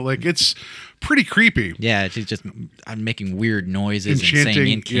know, like it's pretty creepy. Yeah, she's just making weird noises and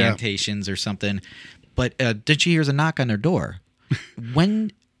saying incantations or something. But then she hears a knock on her door.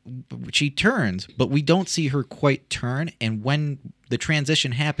 When she turns, but we don't see her quite turn. And when the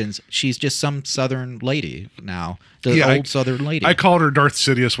transition happens, she's just some Southern lady now. Old Southern lady. I called her Darth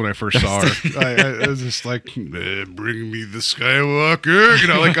Sidious when I first saw her. I was just like, bring me the Skywalker. You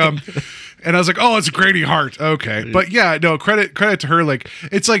know, like, and I was like, oh, it's Grady Hart. Okay. But yeah, no, credit to her. Like,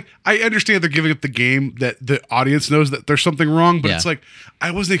 it's like, I understand they're giving up the game that the audience knows that there's something wrong, but it's like,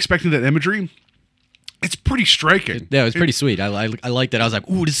 I wasn't expecting that imagery. It's pretty striking. Yeah, it was pretty sweet. I liked it. I was like,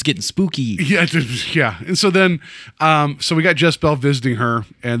 ooh, this is getting spooky. Yeah, yeah. And so then, so we got Jess Bell visiting her,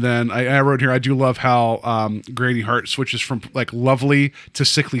 and then I wrote here, I do love how Grady Hart switches from like lovely to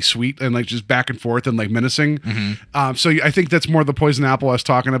sickly sweet, and like just back and forth and like menacing. Mm-hmm. So I think that's more the poison apple I was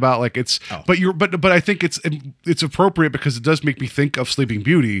talking about. Like it's, but I think it's appropriate because it does make me think of Sleeping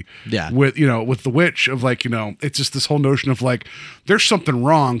Beauty. Yeah. With the witch of like, you know, it's just this whole notion of like there's something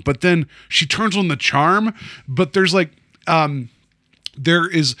wrong, but then she turns on the charm. But there's like,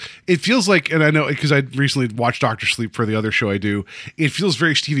 it feels like, and I know because I recently watched Dr. Sleep for the other show I do, it feels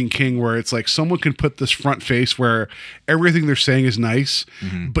very Stephen King where it's like someone can put this front face where everything they're saying is nice,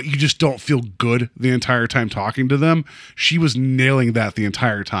 but you just don't feel good the entire time talking to them. She was nailing that the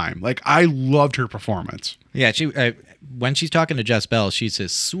entire time. Like, I loved her performance. Yeah, when she's talking to Jess Bell, she's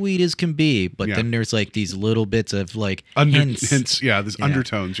as sweet as can be, but then there's like these little bits of like hints. There's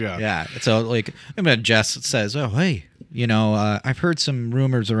undertones, Yeah. So like, I mean, Jess says, oh, hey, you know, I've heard some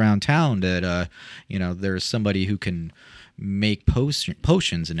rumors around town that, you know, there's somebody who can make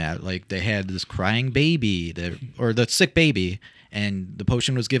potions and that. Like they had this crying baby or the sick baby, and the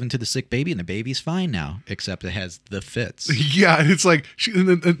potion was given to the sick baby, and the baby's fine now, except it has the fits. Yeah, and it's like,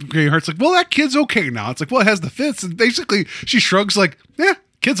 and Granny Hart's like, well, that kid's okay now. It's like, well, it has the fits. And basically, she shrugs like, yeah,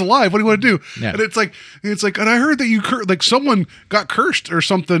 kid's alive. What do you want to do? Yeah. And it's like, and I heard that you, like, someone got cursed or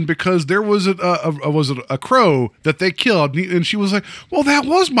something because there was a crow that they killed. And she was like, well, that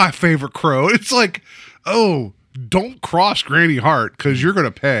was my favorite crow. It's like, oh, don't cross Granny Hart because you're going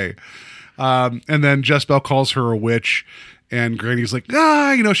to pay. And then Jezebel calls her a witch. And Granny's like,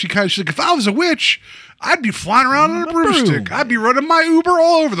 she's like, if I was a witch, I'd be flying around on a broomstick. I'd be running my Uber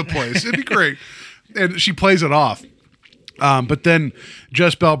all over the place. It'd be great. And she plays it off. But then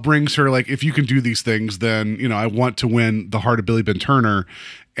Jezebel brings her, like, if you can do these things, then, I want to win the heart of Billy Ben Turner.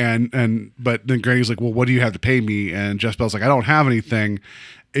 But then Granny's like, well, what do you have to pay me? And Jezebel's like, I don't have anything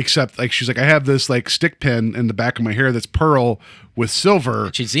except, like, she's like, I have this, like, stick pin in the back of my hair that's pearl with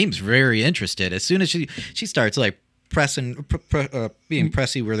silver. She seems very interested. As soon as she starts, like, being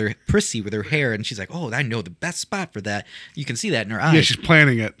prissy with her hair, and she's like, oh, I know the best spot for that. You can see that in her eyes. Yeah, she's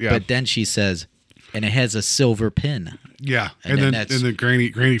planning it. Yeah. But then she says, and it has a silver pin. Yeah. And then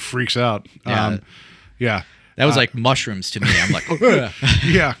Granny freaks out. Yeah. Yeah. That was like mushrooms to me. I'm like, oh,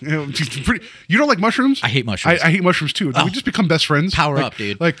 yeah. You don't like mushrooms? I hate mushrooms. I hate mushrooms too. Did we just become best friends? Power up,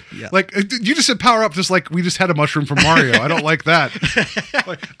 dude. Like you just said power up, just like we just had a mushroom from Mario. I don't like that.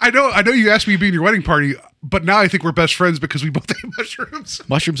 Like, I know you asked me to be in your wedding party, but now I think we're best friends because we both ate mushrooms.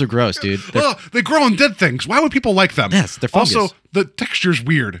 Mushrooms are gross, dude. They grow on dead things. Why would people like them? Yes, they're fungus. Also, the texture's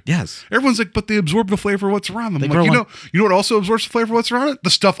weird. Yes. Everyone's like, but they absorb the flavor of what's around them. They I'm like, grow you know what also absorbs the flavor of what's around it? The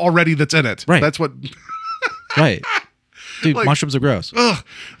stuff already that's in it. Right. That's what. Right. Dude, Like, mushrooms are gross. Ugh.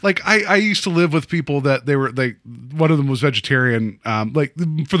 Like I used to live with people that they were like, one of them was vegetarian, like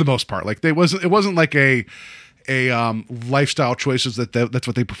for the most part. Like it wasn't like a lifestyle choices that's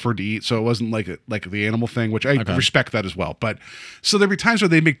what they preferred to eat. So it wasn't like the animal thing, which I respect that as well. But so there'd be times where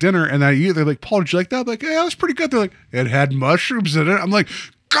they make dinner and they're like, Paul, did you like that? I'm like, yeah, that was pretty good. They're like, it had mushrooms in it. I'm like,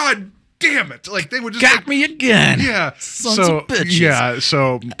 God damn it. Like they would just got me again. Yeah. Sons of bitches. Yeah.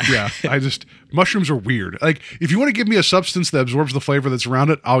 So yeah, mushrooms are weird. Like if you want to give me a substance that absorbs the flavor that's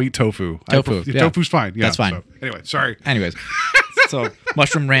around it, I'll eat tofu. Tofu's fine. Yeah. That's fine. So, anyway, sorry. Anyways. So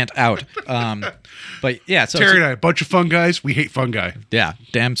mushroom rant out. But yeah, Terry and I, a bunch of fun guys. We hate fungi. Yeah,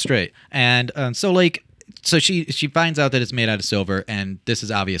 damn straight. And so she finds out that it's made out of silver, and this is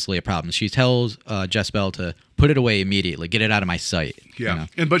obviously a problem. She tells Jezebel to put it away immediately, get it out of my sight. Yeah,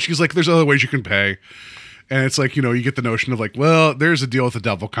 but she's like, there's other ways you can pay. And it's like, you get the notion of like, well, there's a deal with the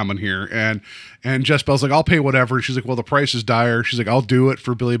devil coming here. And Jezebel's like, I'll pay whatever. And she's like, well, the price is dire. She's like, I'll do it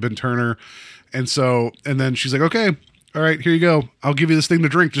for Billy Ben Turner. And then she's like, okay, all right, here you go. I'll give you this thing to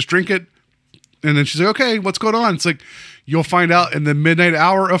drink. Just drink it. And then she's like, okay, what's going on? It's like, you'll find out in the midnight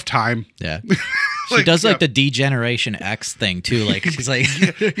hour of time. Yeah. She does the Degeneration X thing too. Like she's like,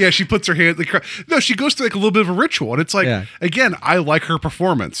 yeah, she puts her hand. No, she goes through like a little bit of a ritual, and it's like, again, I like her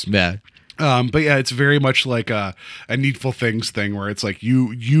performance. Yeah. But yeah, it's very much like a Needful Things thing where it's like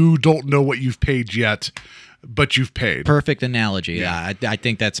you don't know what you've paid yet, but you've paid. Perfect analogy. Yeah, I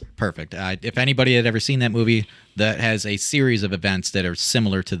think that's perfect. If anybody had ever seen that movie, that has a series of events that are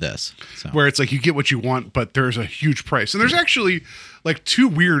similar to this. So. Where it's like you get what you want, but there's a huge price. And there's actually like two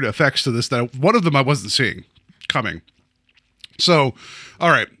weird effects to this that one of them I wasn't seeing coming. So, all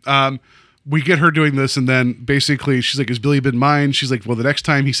right. We get her doing this, and then basically she's like, is Billy been mine? She's like, well, the next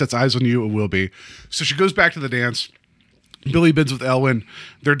time he sets eyes on you, it will be. So she goes back to the dance. Billy Ben's with Elwyn.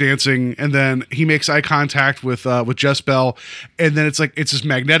 They're dancing, and then he makes eye contact with Jezebel, and then it's like it's just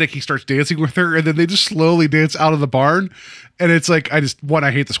magnetic. He starts dancing with her, and then they just slowly dance out of the barn. And it's like I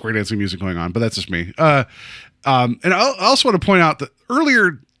hate the square dancing music going on, but that's just me. And I also want to point out that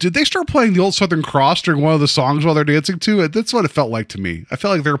earlier, did they start playing the Old Southern Cross during one of the songs while they're dancing too? That's what it felt like to me. I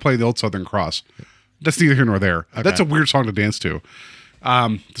felt like they were playing the Old Southern Cross. That's neither here nor there. Okay. That's a weird song to dance to.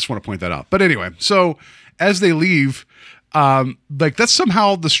 Just want to point that out. But anyway, so as they leave, like that's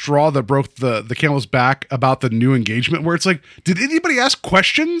somehow the straw that broke the camel's back about the new engagement, where it's like, did anybody ask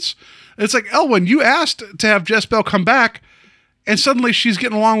questions? It's like, Elwyn, you asked to have Jezebel come back, and suddenly she's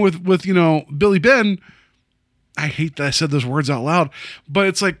getting along with Billy Ben. I hate that I said those words out loud, but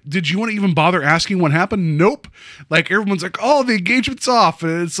it's like, did you want to even bother asking what happened? Nope. Like everyone's like, oh, the engagement's off.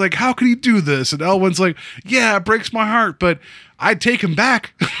 And it's like, how can he do this? And Elwyn's like, yeah, it breaks my heart, but I'd take him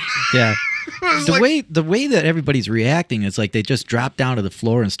back. Yeah. The way that everybody's reacting is like they just dropped down to the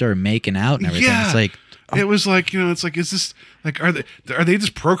floor and started making out and everything. Yeah. It's like, it was like, it's like, is this like, are they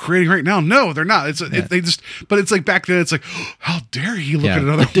just procreating right now? No, they're not. But it's like back then, it's like, oh, how dare he look at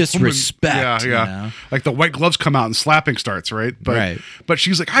another the disrespect. Woman. Yeah. Like the white gloves come out and slapping starts, right? But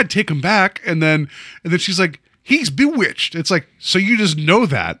she's like, I'd take him back. And then she's like, he's bewitched. It's like, so you just know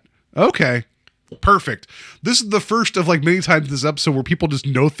that. Okay. Perfect. This is the first of like many times in this episode where people just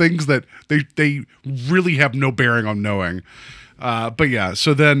know things that they really have no bearing on knowing. But yeah,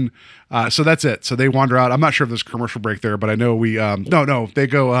 so then, so that's it. So they wander out. I'm not sure if there's a commercial break there, but I know they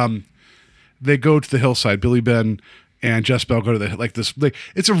go to the hillside. Billy Ben and Jess Bell go to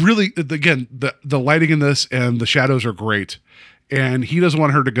it's a really, again, the lighting in this and the shadows are great. And he doesn't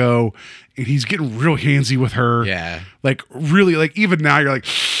want her to go, and he's getting real handsy with her. Yeah. Like, really, like, even now, you're like,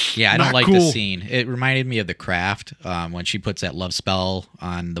 yeah, I don't not like cool. the scene. It reminded me of The Craft when she puts that love spell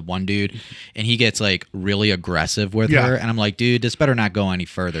on the one dude, and he gets, like, really aggressive with her. And I'm like, dude, this better not go any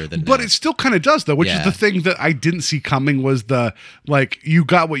further than But this. it still kind of does, though, which is the thing that I didn't see coming was you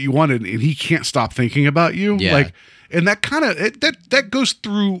got what you wanted, and he can't stop thinking about you. Yeah. Like, and that kind of, that goes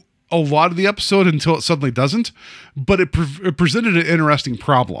through a lot of the episode until it suddenly doesn't, but it presented an interesting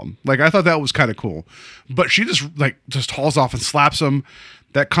problem. Like, I thought that was kind of cool, but she just hauls off and slaps him.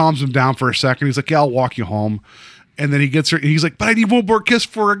 That calms him down for a second. He's like, yeah, I'll walk you home. And then he gets her, and he's like, but I need one more kiss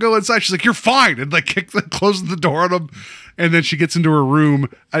before I go inside. She's like, you're fine. And like closes the door on him. And then she gets into her room.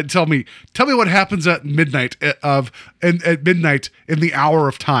 Tell me what happens at midnight at midnight in the hour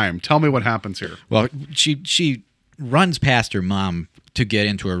of time. Tell me what happens here. Well, she runs past her mom to get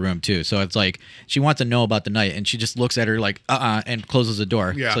into her room too. So it's like she wants to know about the night, and she just looks at her like and closes the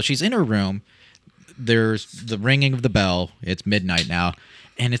door. Yeah. So she's in her room. There's the ringing of the bell. It's midnight now,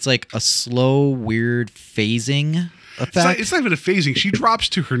 and it's like a slow, weird phasing effect. It's not even a phasing. She drops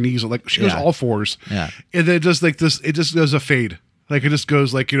to her knees, like she goes all fours. Yeah. And then it does like this. It just does a fade. Like it just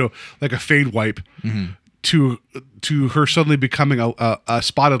goes like like a fade wipe to her suddenly becoming a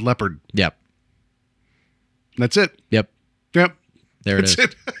spotted leopard. Yep. That's it. Yep. Yep. There it is.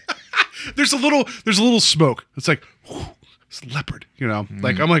 It. There's a little smoke. It's like, whew, it's a leopard,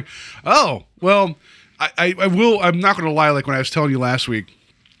 Like, I'm like, oh, well, I will, I'm not going to lie. Like when I was telling you last week,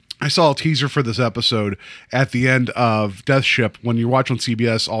 I saw a teaser for this episode at the end of Death Ship. When you watch on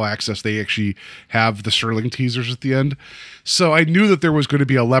CBS All Access, they actually have the Sterling teasers at the end. So I knew that there was going to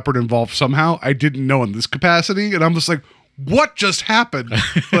be a leopard involved somehow. I didn't know in this capacity. And I'm just like, what just happened?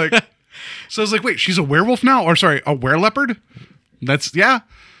 Like, so I was like, wait, she's a werewolf now? Or sorry, a wereleopard? That's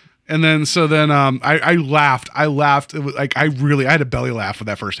And then I laughed. It was like I had a belly laugh when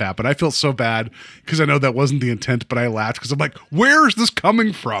that first happened. I felt so bad because I know that wasn't the intent, but I laughed because I'm like, where is this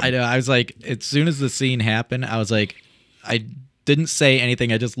coming from? I know. I was like, as soon as the scene happened, I was like, I didn't say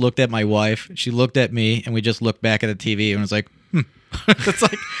anything. I just looked at my wife. She looked at me, and we just looked back at the TV and was like, it's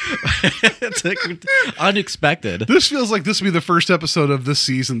like unexpected. This feels like this would be the first episode of this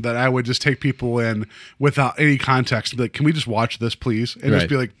season that I would just take people in without any context and be like, can we just watch this, please? And just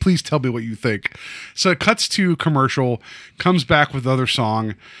be like, please tell me what you think. So it cuts to commercial, comes back with another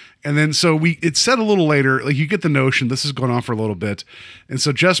song. And then it's said a little later, like you get the notion this is going on for a little bit. And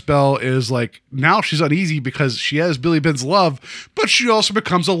so Jess Bell is like, now she's uneasy because she has Billy Ben's love, but she also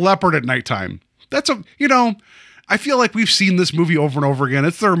becomes a leopard at nighttime. That's I feel like we've seen this movie over and over again.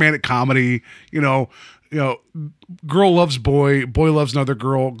 It's the romantic comedy, girl loves boy, boy loves another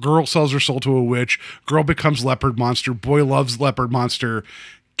girl sells her soul to a witch, girl becomes leopard monster, boy loves leopard monster.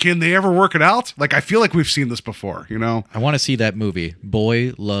 Can they ever work it out? Like, I feel like we've seen this before, I want to see that movie,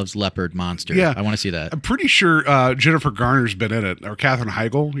 Boy Loves Leopard Monster. Yeah. I want to see that. I'm pretty sure Jennifer Garner's been in it, or Katherine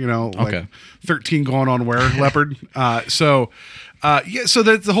Heigl, like 13 going on where leopard. So that's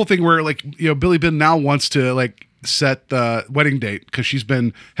the whole thing where, like, Billy Ben now wants to, like, set the wedding date because she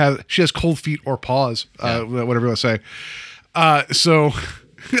has cold feet or paws, whatever you want to say. So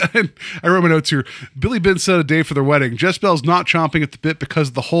I wrote my notes here. Billy Ben set a day for their wedding. Jess Bell's not chomping at the bit because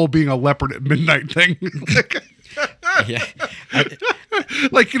of the whole being a leopard at midnight thing. Yeah.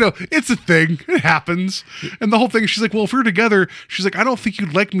 It's a thing. It happens. And the whole thing, she's like, well, if we're together, she's like, I don't think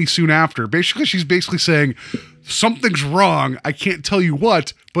you'd like me soon after. Basically, she's saying, something's wrong. I can't tell you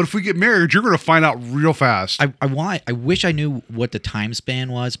what, but if we get married, you're going to find out real fast. I wish I knew what the time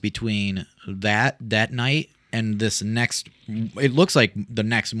span was between that night and this next. It looks like the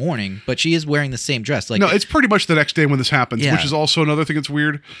next morning, but she is wearing the same dress. Like, no, it's pretty much the next day when this happens, Yeah. which is also another thing that's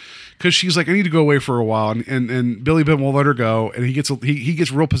weird because she's like, I need to go away for a while, and Billy Ben will let her go, and he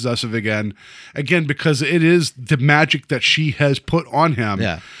gets real possessive again because it is the magic that she has put on him.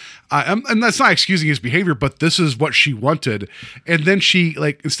 Yeah. And that's not excusing his behavior, but this is what she wanted. And then she,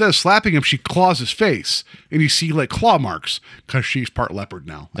 like, instead of slapping him, she claws his face, and you see like claw marks because she's part leopard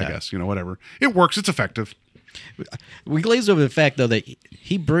now. I guess whatever. It works. It's effective. We glazed over the fact though that the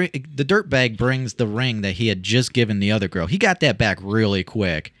dirtbag brings the ring that he had just given the other girl. He got that back really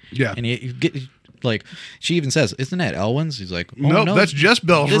quick. Yeah. And Like she even says, "Isn't that Elwyn's?" He's like, "Oh, Nope, no, that's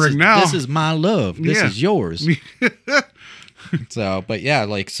Jezebel's ring now. This is my love. This Yeah. is yours." So, but yeah,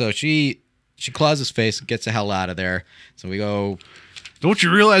 like so she claws his face, gets the hell out of there. So we go Don't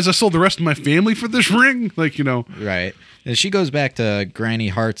you realize I sold the rest of my family for this ring? Like, right, and she goes back to Granny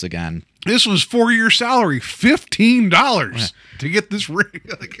Hart's again. This was 4-year salary, $15 to get this ring.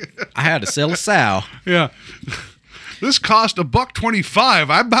 I had to sell a sow. Yeah. This cost $1.25.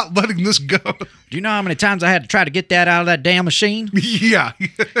 I'm not letting this go. Do you know how many times I had to try to get that out of that damn machine? Yeah.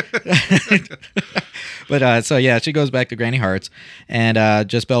 But so yeah, she goes back to Granny Hart's, and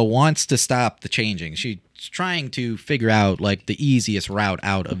Jezebel wants to stop the changing. She's trying to figure out like the easiest route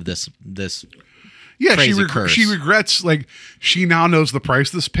out of this. Yeah, crazy curse. she regrets, like, she now knows the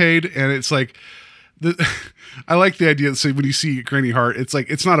price this paid, and it's like, I like the idea that, say, when you see Granny Hart, it's like,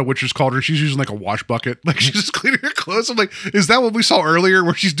 it's not a witch's cauldron, she's using like a wash bucket, like she's just cleaning her clothes. I'm like, is that what we saw earlier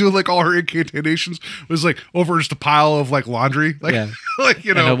where she's doing like all her incantations? It was like over just a pile of like laundry, like, Yeah. like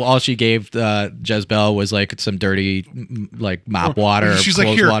And all she gave Jezebel was like some dirty like mop water. She's or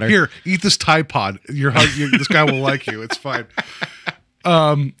like, clothes water. here, eat this Tide Pod. This guy will like you. It's fine.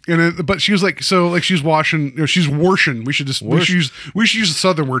 But she was like, so like she's washing, she's washing. We should use the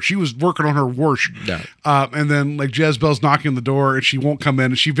Southern word. She was working on her wash. Yeah. And then like Jezebel's knocking on the door and she won't come in,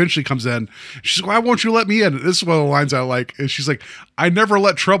 and she eventually comes in. She's like, why won't you let me in? This is one of the lines I like. And she's like, I never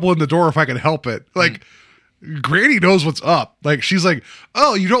let trouble in the door if I can help it. Like, Granny knows what's up. Like, she's like,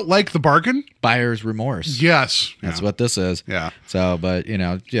 oh, you don't like the bargain? Buyer's remorse. Yes. That's what this is. Yeah. So, but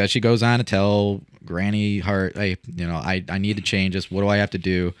yeah, she goes on to tell Granny Hart, hey, I need to change this. What do I have to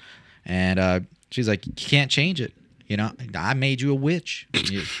do? And she's like, you can't change it. I made you a witch.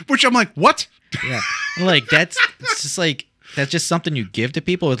 Which I'm like, what? Yeah. Like it's just like, that's just something you give to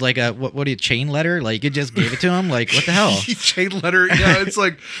people with like a, what do you, chain letter? Like you just gave it to them? Like, what the hell? Chain letter. Yeah, it's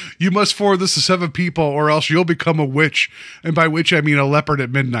like, you must forward this to 7 people or else you'll become a witch. And by witch, I mean a leopard at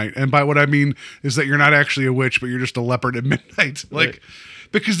midnight. And by what I mean is that you're not actually a witch, but you're just a leopard at midnight. Like, Right.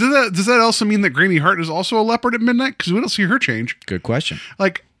 Because does that also mean that Granny Hart is also a leopard at midnight? Because we don't see her change. Good question.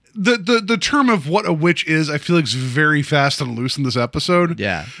 Like, the term of what a witch is, I feel like is very fast and loose in this episode.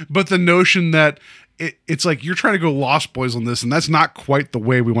 Yeah. But the notion that it's like you're trying to go Lost Boys on this, and that's not quite the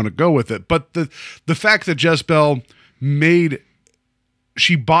way we want to go with it. But the fact that Jezebel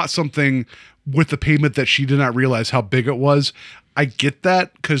she bought something with the payment that she did not realize how big it was. I get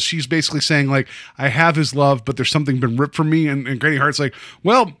that, because she's basically saying like, I have his love, but there's something been ripped from me. And Granny Hart's like,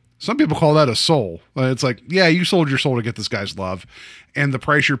 well, some people call that a soul. It's like, yeah, you sold your soul to get this guy's love. And the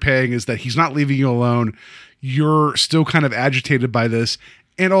price you're paying is that he's not leaving you alone. You're still kind of agitated by this.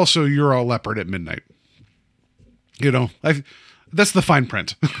 And also you're a leopard at midnight. That's the fine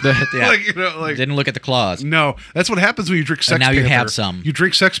print. Yeah. like, Didn't look at the claws. no, that's what happens when you drink Sex And now Panther. you have some. You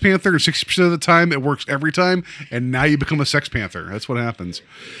drink Sex Panther, and 60% of the time it works every time, and now you become a Sex Panther. That's what happens.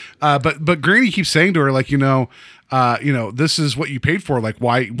 But Granny keeps saying to her, like, this is what you paid for. Like,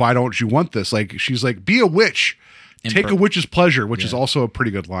 why don't you want this? Like, she's like, be a witch. Take a witch's pleasure, which is also a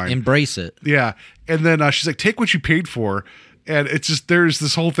pretty good line. Embrace it. Yeah. And then she's like, take what you paid for. And it's just, there's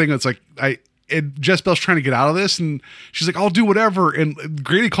this whole thing that's like, and Jezebel's trying to get out of this, and she's like, I'll do whatever. And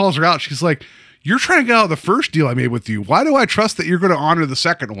Granny calls her out. She's like, you're trying to get out of the first deal I made with you. Why do I trust that you're going to honor the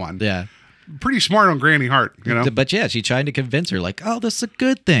second one? Yeah. Pretty smart on Granny Hart, But yeah, she tried to convince her, like, oh, this is a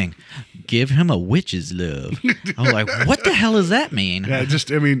good thing. Give him a witch's love. I'm like, what the hell does that mean? Yeah, it's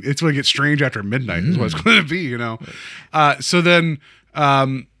going to get strange after midnight is what it's going to be, So then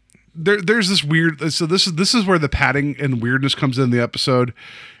there's this weird, so this is where the padding and weirdness comes in the episode,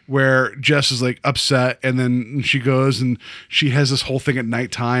 where Jess is like upset, and then she goes and she has this whole thing at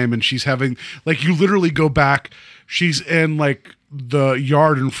nighttime, and she's having, like, you literally go back, she's in like the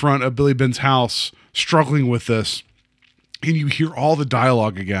yard in front of Billy Ben's house struggling with this, and you hear all the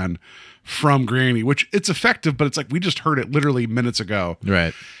dialogue again from Granny, which it's effective, but it's like, we just heard it literally minutes ago.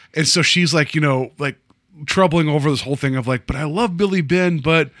 Right. And so she's like, like troubling over this whole thing of like, but I love Billy Ben,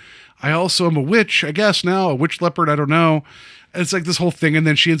 but I also am a witch, I guess now, a witch leopard, I don't know. And it's like this whole thing. And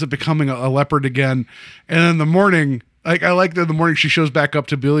then she ends up becoming a leopard again. And in the morning, like, I like that in the morning she shows back up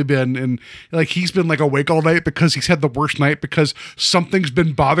to Billy Ben, and like, he's been like awake all night because he's had the worst night because something's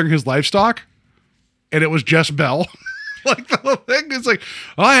been bothering his livestock. And it was Jezebel. Like, the whole thing is like,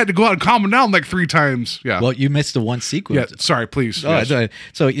 oh, I had to go out and calm him down like 3 times. Yeah. Well, you missed the one sequence. Yeah. Sorry, please. Oh, Yes.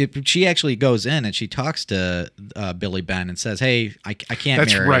 so she actually goes in and she talks to Billy Ben and says, hey, I can't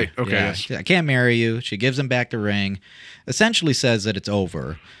That's marry right. you. Okay, yes. I can't marry you. She gives him back the ring, essentially says that it's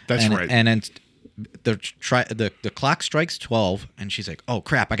over. That's right. And then the clock strikes 12, and she's like, oh,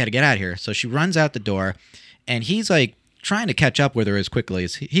 crap, I got to get out of here. So she runs out the door, and he's like trying to catch up with her as quickly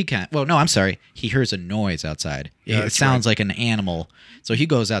as he can. Well, no, I'm sorry. He hears a noise outside. Yeah, It sounds like an animal. So he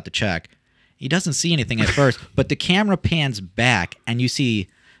goes out to check. He doesn't see anything at first, but the camera pans back and you see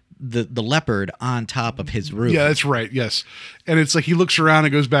the leopard on top of his roof. Yeah, that's right. Yes. And it's like he looks around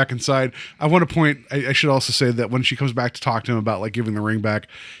and goes back inside. I want to point, I should also say that when she comes back to talk to him about like giving the ring back,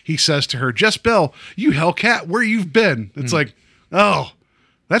 he says to her, Jess Bell, you Hellcat, where you've been? It's like, oh,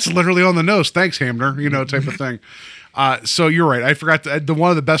 that's literally on the nose. Thanks, Hamner, type of thing. So you're right. I forgot the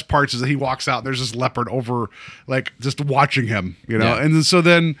one of the best parts is that he walks out and there's this leopard over, like just watching him, Yeah. And so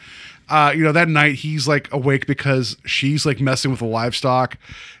then, that night he's like awake because she's like messing with the livestock.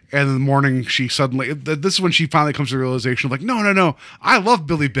 And in the morning, she suddenly, this is when she finally comes to the realization of like, no, I love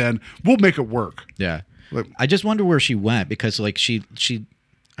Billy Ben. We'll make it work. Yeah. Like- I just wonder where she went because like she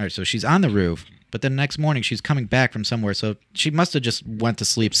all right, so she's on the roof, but then next morning she's coming back from somewhere. So she must have just went to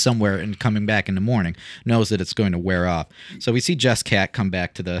sleep somewhere and coming back in the morning, knows that it's going to wear off. So we see Jess Cat come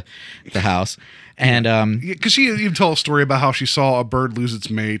back to the house and Because she even told a story about how she saw a bird lose its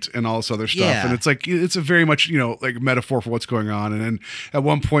mate and all this other stuff. Yeah. And it's like, it's a very much, like metaphor for what's going on. And then at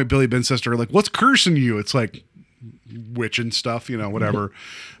one point, Billy Ben says to her, like, what's cursing you? It's like witch and stuff, whatever.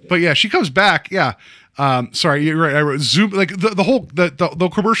 But yeah, she comes back. Yeah. Sorry, you're right. I wrote zoom, like the whole the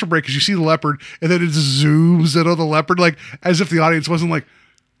commercial break is you see the leopard and then it just zooms in on the leopard, like as if the audience wasn't like,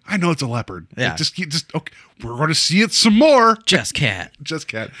 I know it's a leopard. Yeah. Like, just okay. We're going to see it some more. Jess Cat. Just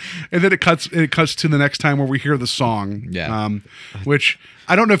Cat. And then it cuts to the next time where we hear the song. Yeah. Which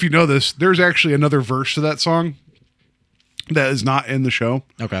I don't know if you know this. There's actually another verse to that song that is not in the show.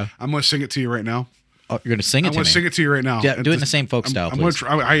 Okay. I'm going to sing it to you right now. Oh, you're gonna sing it I'm to going me. to sing it to you right now. Yeah, And do it in the this- same folk style, I'm gonna please.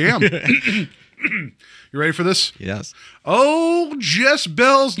 try, I am. You ready for this? Yes. Oh, Jess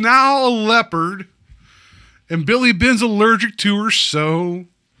Bell's now a leopard, and Billy Ben's allergic to her so.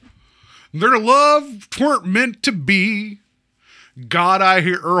 Their love weren't meant to be. God, I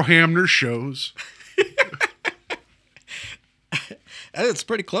hear Earl Hamner shows. It's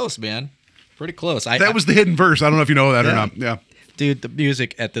pretty close, man. Pretty close. That was the hidden verse. I don't know if you know that or Yeah. not. Yeah. Dude, the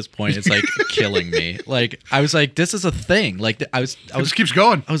music at this point is like killing me. Like I was like, this is a thing. Like I was It just keeps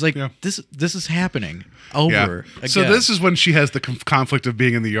going. I was like, Yeah. this is happening over. Yeah. So again. this is when she has the conflict of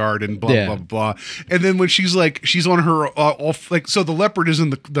being in the yard and blah Yeah. blah blah, and then when she's on her off, like, so the leopard is in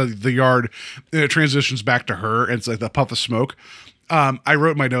the yard, and it transitions back to her, and it's like the puff of smoke. I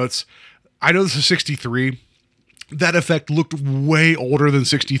wrote in my notes, I know this is 63. That effect looked way older than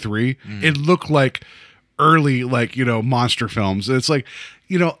 63. It looked like early, like, monster films. It's like,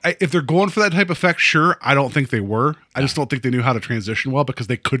 if they're going for that type of effect, sure. I don't think they were. I just don't think they knew how to transition well because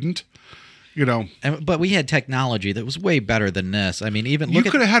they couldn't. But we had technology that was way better than this. I mean, even You look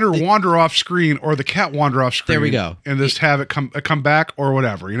at could have had her wander off screen, or the cat wander off screen. There we go. And just have it come back, or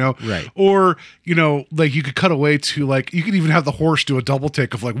whatever, Right. Or like you could cut away to, like, you could even have the horse do a double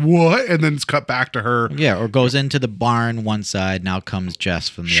take of like what, and then it's cut back to her. Yeah, or goes into the barn one side. Now comes Jess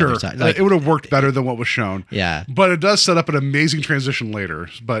from the Sure, other side. Like, it would have worked better than what was shown. Yeah. but it does set up an amazing transition later.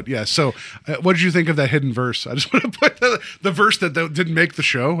 But yeah, so what did you think of that hidden verse? I just want to put the verse that didn't make the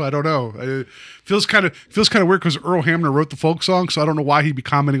show. I don't know. It feels kind of weird because Earl Hamner wrote the folk song, so I don't know why he'd be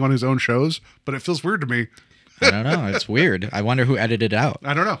commenting on his own shows, but it feels weird to me. I don't know. It's weird. I wonder who edited it out.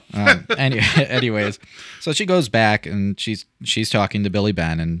 I don't know. Anyways, so she goes back and she's talking to Billy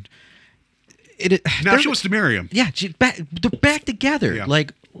Ben, and Now she wants to marry him. Yeah, they're back together. Yeah.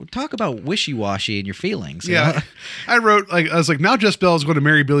 Like, talk about wishy-washy in your feelings. you Yeah, know? I was like, now Jess Bell is going to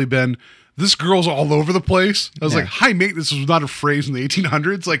marry Billy Ben. This girl's all over the place. I was Yeah. like, high maintenance was not a phrase in the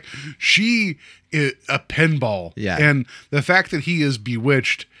 1800s. Like, she is a pinball. Yeah. And the fact that he is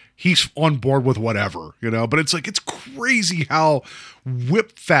bewitched, he's on board with whatever, But it's like, it's crazy how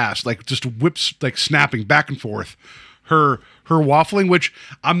whip fast, like just whips, like snapping back and forth. Her waffling, which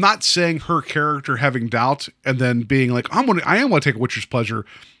I'm not saying her character having doubt and then being like, I am going to take a witcher's pleasure,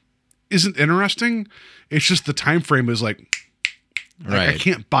 isn't interesting. It's just the time frame is like I Right.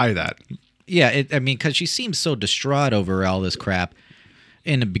 can't buy that. Yeah, I mean, because she seems so distraught over all this crap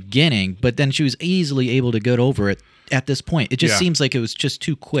in the beginning, but then she was easily able to get over it at this point. It just Yeah. seems like it was just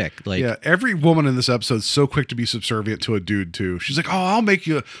too quick. Like, Yeah, every woman in this episode is so quick to be subservient to a dude too. She's like, "Oh, I'll make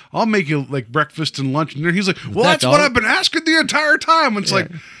you like breakfast and lunch," and he's like, "Well, that's what all? I've been asking the entire time." And it's like,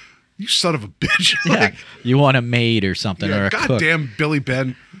 you son of a bitch! yeah, Like, you want a maid or something or a cook. goddamn Billy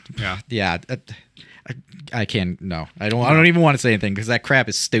Ben. Yeah, Yeah, I can't. No, I don't even want to say anything because that crap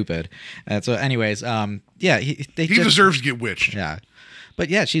is stupid. So, anyways, yeah, he they just, deserves to get witched. Yeah, but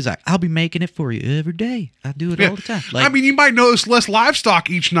yeah, she's like, I'll be making it for you every day. I do it Yeah. all the time. Like, I mean, you might notice less livestock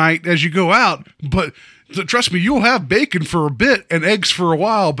each night as you go out, but trust me, you'll have bacon for a bit and eggs for a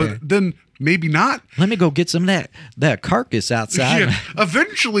while, but then maybe not. Let me go get some of that carcass outside. Yeah,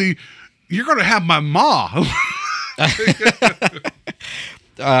 eventually, you're going to have my ma.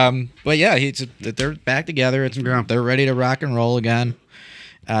 But yeah, they're back together. They're ready to rock and roll again.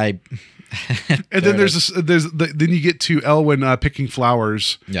 And then then you get to Elwyn picking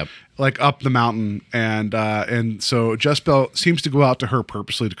flowers. Yep. Like up the mountain, and so Jezebel seems to go out to her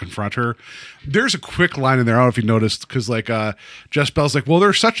purposely to confront her. There's a quick line in there. I don't know if you noticed, because like Jezebel's like, well,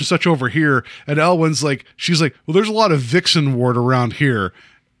 there's such and such over here, and Elwyn's like, she's like, well, there's a lot of vixen ward around here.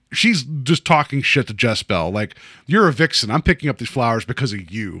 She's just talking shit to Jezebel. Like, you're a vixen. I'm picking up these flowers because of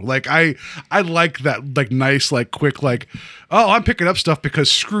you. Like, I like that, like, nice, like, quick, like, oh, I'm picking up stuff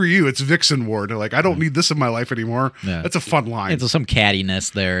because screw you. It's vixen ward. Like, I don't need this in my life anymore. Yeah. That's a fun line. It's some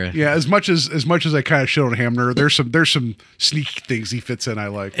cattiness there. Yeah, as much as I kind of shit on Hamner, there's some sneaky things he fits in. I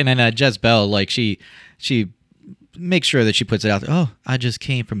like. And then Jezebel, like she makes sure that she puts it out there. Oh, I just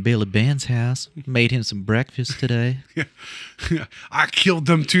came from Billy Ben's house. Made him some breakfast today. Yeah. I killed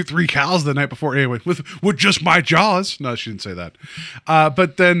them 2-3 cows the night before. Anyway, with just my jaws. No, she didn't say that.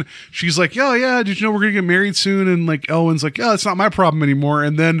 But then she's like, oh, yeah, did you know we're going to get married soon? And like Elwyn's like, yeah, it's not my problem anymore.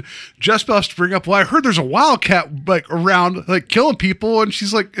 And then Jezebel has to bring up, well, I heard there's a wildcat like around like killing people. And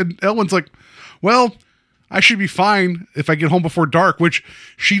she's like, and Elwyn's like, well, I should be fine if I get home before dark, which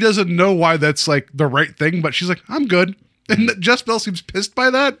she doesn't know why that's like the right thing, but she's like, I'm good. And Jezebel seems pissed by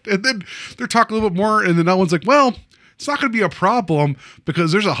that. And then they're talking a little bit more. And then Elwyn's like, well, it's not going to be a problem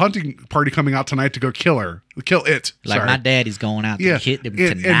because there's a hunting party coming out tonight to go kill it. Like, Sorry. my daddy's going out to hit him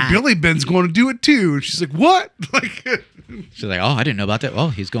tonight. And Billy Ben's going to do it too. And she's like, what? Like, she's like, oh, I didn't know about that. Oh,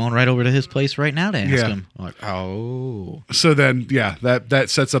 he's going right over to his place right now to ask Yeah. him. I'm like, oh. So then, yeah, that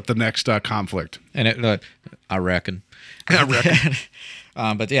sets up the next conflict. And I reckon. I reckon.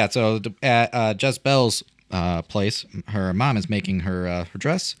 But yeah, so at Jezebel's place, her mom is making her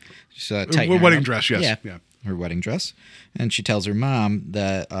dress. She's tightening her wedding up. dress, yes. Yeah. Her wedding dress. And she tells her mom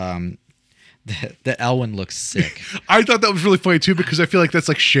that that Elwyn looks sick. I thought that was really funny too, because I feel like that's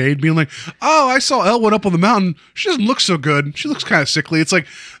like shade, being like, oh, I saw Elwyn up on the mountain. She doesn't look so good. She looks kind of sickly. It's like,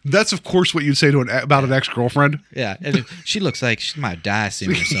 that's of course what you'd say to about an ex-girlfriend. Yeah. And she looks like she might die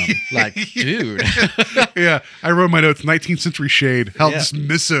soon or something. Like, dude. Yeah. I wrote in my notes, 19th century shade. How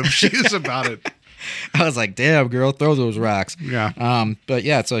dismissive she is about it. I was like, damn, girl, throw those rocks. Yeah. But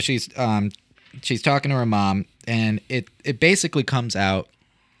yeah, so she's talking to her mom, and it basically comes out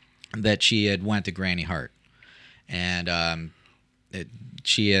that she had went to Granny Hart, and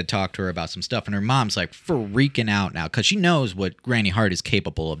she had talked to her about some stuff, and her mom's like freaking out now because she knows what Granny Hart is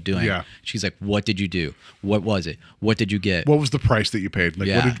capable of doing. Yeah. She's like, what did you do? What was it? What did you get? What was the price that you paid? Like,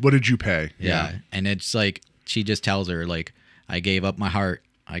 Yeah. what did you pay? Yeah. And it's like, she just tells her, like, I gave up my heart.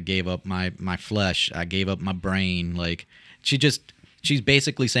 I gave up my flesh. I gave up my brain. Like, she's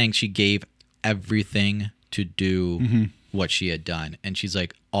basically saying she gave everything to do what she had done. And she's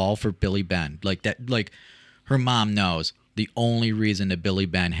like, all for Billy Ben. Like that, like her mom knows the only reason that Billy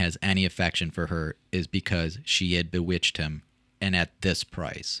Ben has any affection for her is because she had bewitched him. And at this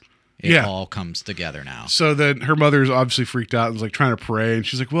price, it all comes together now. So then her mother's obviously freaked out and is like trying to pray. And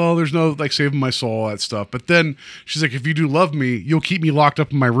she's like, well, there's no like saving my soul, all that stuff. But then she's like, if you do love me, you'll keep me locked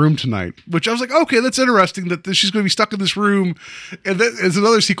up in my room tonight. Which I was like, okay, that's interesting that she's going to be stuck in this room. And that is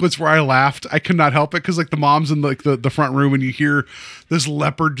another sequence where I laughed. I could not help it because like the mom's in like the front room and you hear this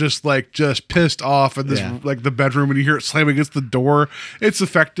leopard just pissed off in this like the bedroom and you hear it slam against the door. It's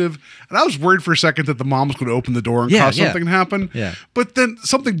effective. And I was worried for a second that the mom was going to open the door and cause something to happen. Yeah. But then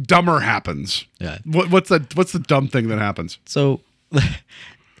something dumber happens. Yeah. What's the dumb thing that happens? So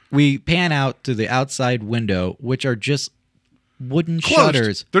we pan out to the outside window, which are just wooden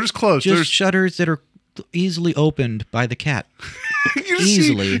shutters. They're just closed. Just shutters that are easily opened by the cat. you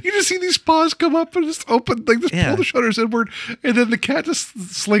easily. You just see these paws come up and just open, like just pull the shutters inward, and then the cat just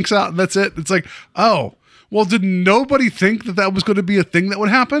slinks out, and that's it. It's like, oh. Well, did nobody think that was going to be a thing that would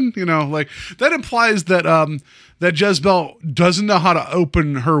happen? You know, like that implies that that Jezebel doesn't know how to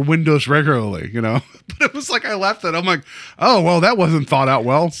open her windows regularly, you know? But it was like, I laughed at it. I'm like, oh, well, that wasn't thought out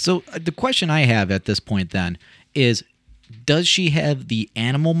well. So the question I have at this point then is, does she have the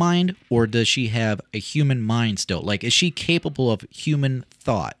animal mind or does she have a human mind still? Like, is she capable of human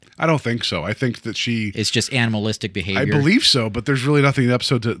thought? I don't think so. I think that it's just animalistic behavior. I believe so, but there's really nothing in the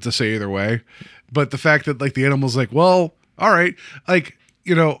episode to say either way. But the fact that like the animal's like, well, all right, like,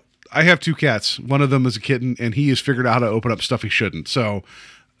 you know, I have 2 cats. One of them is a kitten, and he has figured out how to open up stuff he shouldn't. So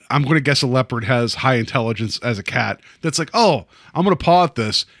I'm going to guess a leopard has high intelligence as a cat. That's like, oh, I'm going to paw at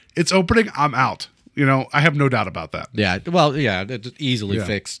this. It's opening. I'm out. You know, I have no doubt about that. Yeah. Well, yeah, it's easily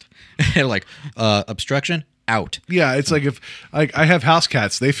fixed. Like obstruction, out. Yeah, it's like if like I have house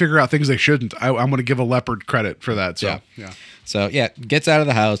cats, they figure out things they shouldn't. I'm going to give a leopard credit for that. So yeah. So yeah, gets out of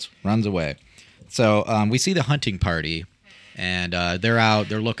the house, runs away. So we see the hunting party, and they're out.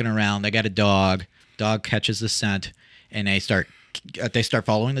 They're looking around. They got a dog. Dog catches the scent, and they start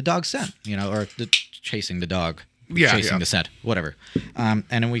following the dog's scent. Or chasing the dog. Chasing the scent, whatever. And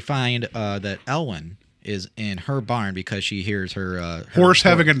then we find that Elwyn is in her barn because she hears her horse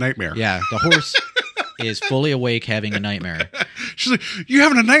having a nightmare. Yeah, the horse is fully awake having a nightmare. She's like, "You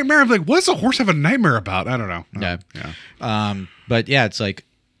having a nightmare?" I'm like, "What's a horse have a nightmare about?" I don't know. Yeah. But yeah, it's like,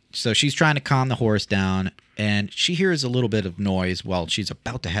 so she's trying to calm the horse down, and she hears a little bit of noise while she's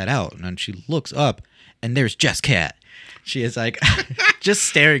about to head out, and then she looks up, and there's Jess Cat. She is like just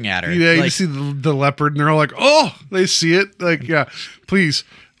staring at her. Yeah, you see the leopard, and they're all like, "Oh!" They see it. Like, yeah, please.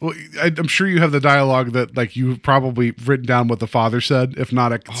 Well, I'm sure you have the dialogue that like you've probably written down what the father said. If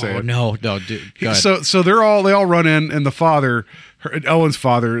not, I can say it. Oh no, dude. Go ahead. So they all run in, and the father, Ellen's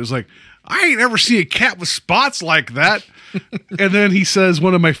father, is like, "I ain't ever seen a cat with spots like that." And then he says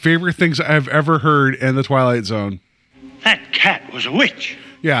one of my favorite things I've ever heard in the Twilight Zone. That cat was a witch.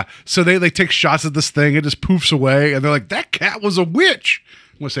 Yeah. So they take shots at this thing, it just poofs away, and they're like, "That cat was a witch."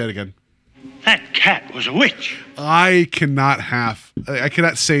 I'm gonna say it again. That cat was a witch. I cannot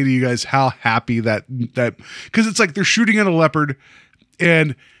say to you guys how happy that because it's like they're shooting at a leopard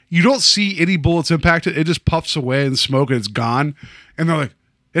and you don't see any bullets impact it. It just puffs away in smoke and it's gone. And they're like,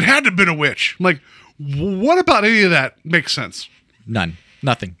 "It had to have been a witch." I'm like, what about any of that makes sense? None.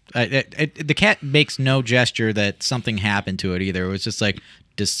 Nothing. The cat makes no gesture that something happened to it either. It was just like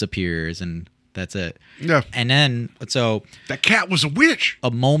disappears and that's it. Yeah. And then, so that cat was a witch.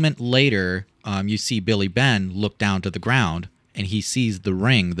 A moment later, you see Billy Ben look down to the ground, and he sees the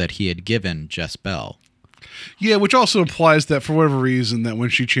ring that he had given Jess Bell. Yeah, which also implies that for whatever reason, that when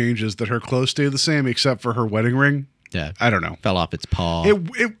she changes, that her clothes stay the same except for her wedding ring. Yeah, I don't know. Fell off its paw.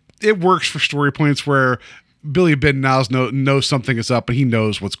 It works for story points where Billy Ben now knows something is up, and he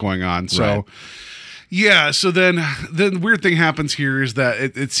knows what's going on. So. Right. Yeah, so then the weird thing happens here is that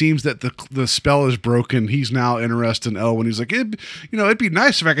it seems that the spell is broken. He's now interested in Elwyn. He's like, it'd be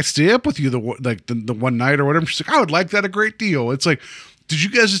nice if I could stay up with you the one night or whatever. She's like, I would like that a great deal. It's like, did you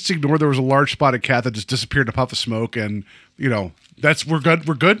guys just ignore there was a large spotted cat that just disappeared in a puff of smoke? And we're good.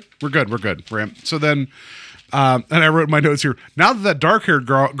 So then, and I wrote in my notes here, now that dark-haired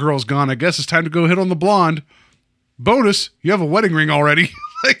girl's gone, I guess it's time to go hit on the blonde. Bonus, you have a wedding ring already.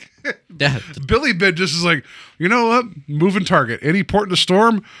 Like. Yeah. Billy Ben just is like, you know what? Moving target. Any port in a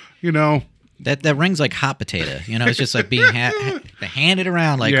storm, That ring's like hot potato. It's just like being handed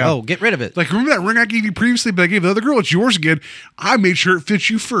around like, oh, get rid of it. Like, remember that ring I gave you previously, but I gave the other girl? It's yours again. I made sure it fits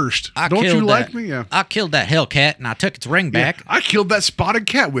you first. Don't you like me? Yeah. I killed that Hellcat and I took its ring back. Yeah, I killed that spotted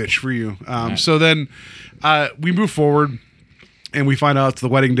cat witch for you. Right. So then we move forward and we find out it's the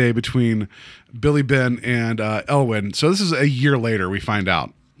wedding day between Billy Ben and Elwyn. So this is a year later we find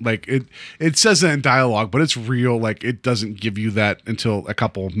out. Like it says that in dialogue, but it's real. Like it doesn't give you that until a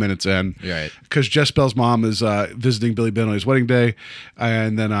couple of minutes in, right? Because Jess Bell's mom is visiting Billy Ben on his wedding day,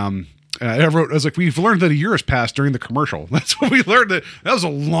 and then I was like, we've learned that a year has passed during the commercial. That's what we learned. That was a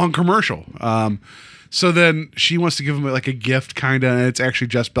long commercial. So then she wants to give him like a gift, kind of, and it's actually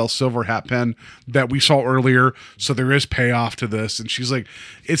Jess Bell's silver hat pin that we saw earlier. So there is payoff to this, and she's like,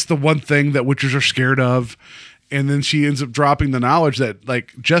 it's the one thing that witches are scared of. And then she ends up dropping the knowledge that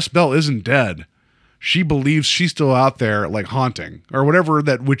like Jess Bell isn't dead. She believes she's still out there like haunting or whatever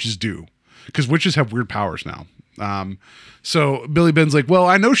that witches do. Because witches have weird powers now. So Billy Ben's like, well,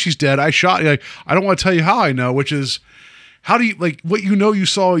 I know she's dead. I shot, like, I don't want to tell you how I know, which is how do you, like, what you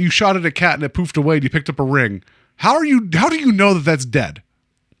saw, you shot at a cat and it poofed away and you picked up a ring. How do you know that that's dead?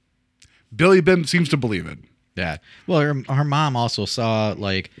 Billy Ben seems to believe it. Yeah. Well, her mom also saw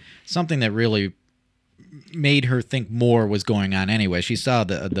like something that really made her think more was going on anyway. She saw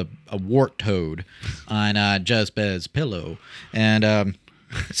a wart toad on Jezebel's pillow, and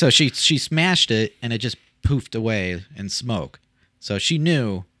so she smashed it, and it just poofed away in smoke. So she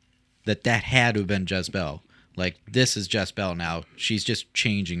knew that had to have been Jezebel. Like, this is Jezebel now. She's just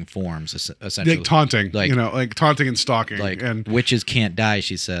changing forms, essentially. Like taunting, like taunting and stalking. Like, and witches can't die,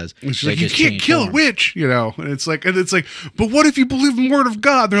 she says. And she's like, you can't kill a witch, and it's like, but what if you believe in the word of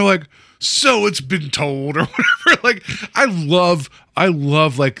God? And they're like, so it's been told or whatever. Like, I love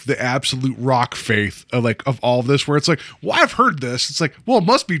like the absolute rock faith of all of this, where it's like, well, I've heard this. It's like, well, it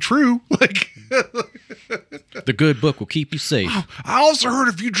must be true. Like, The good book will keep you safe. I also heard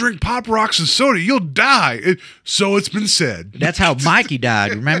if you drink Pop Rocks and soda, you'll die. So it's been said. That's how Mikey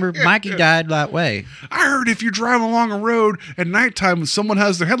died. Remember? Mikey died that way. I heard if you drive along a road at nighttime and someone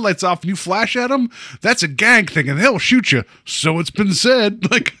has their headlights off and you flash at them, that's a gang thing and they'll shoot you. So it's been said.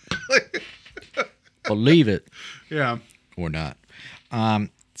 Like Believe it. Yeah. Or not.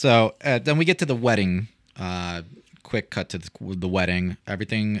 So then we get to the wedding. Quick cut to the wedding.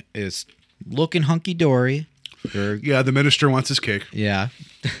 Everything is looking hunky-dory. Yeah, the minister wants his cake. Yeah.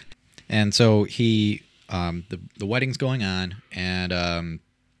 And so he, the wedding's going on, and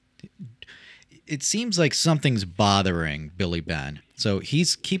it seems like something's bothering Billy Ben. So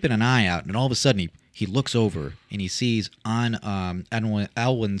he's keeping an eye out, and all of a sudden he looks over, and he sees on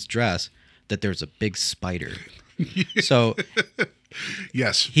Elwyn's dress that there's a big spider. So...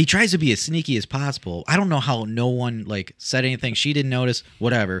 Yes. He tries to be as sneaky as possible. I don't know how no one said anything. She didn't notice,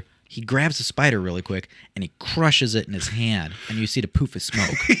 whatever. He grabs the spider really quick and he crushes it in his hand, and you see the poof of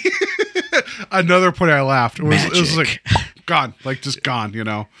smoke. Another point I laughed. It was like gone, just gone,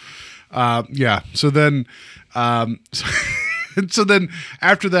 Yeah. So then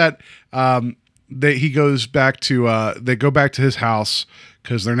after that, he goes back to they go back to his house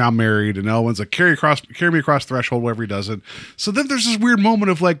because they're now married, and Elwyn's like, carry me across the threshold, whatever he does it. So then there's this weird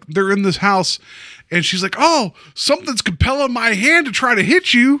moment of they're in this house, and she's like, oh, something's compelling my hand to try to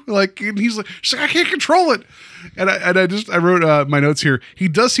hit you. And she's like, I can't control it. And I wrote my notes here. He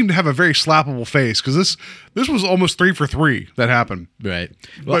does seem to have a very slappable face, because this was almost 3 for 3 that happened. Right.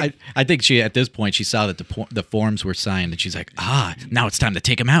 Well, I think at this point she saw that the forms were signed, and she's like, now it's time to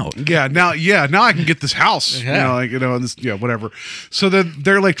take him out. Yeah. Now I can get this house. Yeah. And this, whatever. So then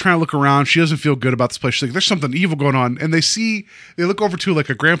they're trying to look around. She doesn't feel good about this place. She's like, there's something evil going on. And they look over to a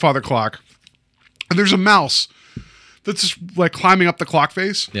grandfather clock, and there's a mouse that's just climbing up the clock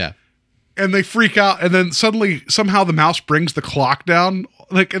face. Yeah. And they freak out, and then suddenly, somehow, the mouse brings the clock down.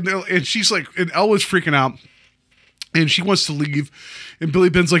 And she's and Elwa's freaking out, and she wants to leave. And Billy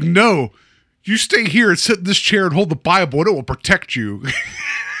Ben's like, "No, you stay here and sit in this chair and hold the Bible, and it will protect you."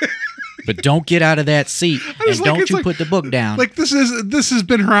 But don't get out of that seat, and don't you put the book down. This has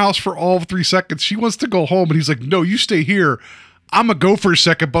been her house for all of 3 seconds. She wants to go home, and he's like, "No, you stay here. I'm going to go for a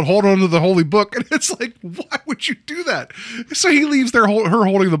second, but hold on to the holy book." And it's like, why would you do that? So he leaves her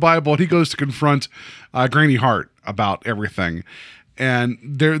holding the Bible, and he goes to confront Granny Hart about everything. And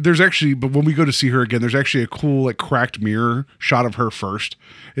there's actually, but when we go to see her again, there's actually a cool cracked mirror shot of her first.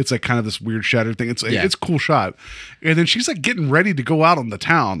 It's kind of this weird shattered thing. It's a cool shot. And then she's getting ready to go out on the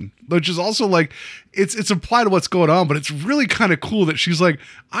town, which is also it's implied what's going on, but it's really kind of cool that she's like,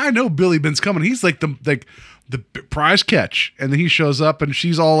 I know Billy Ben's coming. He's the prize catch. And then he shows up, and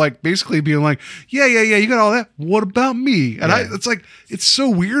she's all basically being like, yeah, you got all that. What about me? And it's so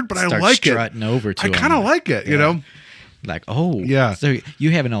weird, but I like it. Strutting over to I kind of like it, you know? Yeah. So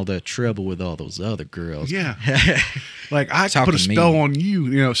you having all the trouble with all those other girls. Yeah. I can put a spell on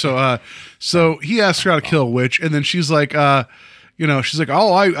you, so he asks her how to kill a witch, and then she's like, she's like,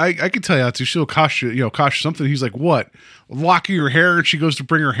 oh, I can tell you how to. She'll cost you something. He's like, what? Lock of your hair. And she goes to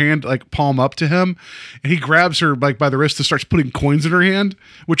bring her hand, palm up to him, and he grabs her by the wrist and starts putting coins in her hand,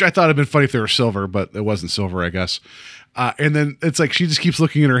 which I thought had been funny if they were silver, but it wasn't silver, I guess. And then it's she just keeps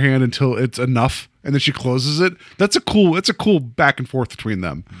looking at her hand until it's enough, and then she closes it. That's a cool back and forth between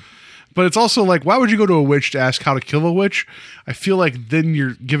them. But it's also why would you go to a witch to ask how to kill a witch? I feel then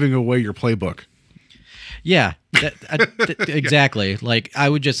you're giving away your playbook. Yeah, exactly. I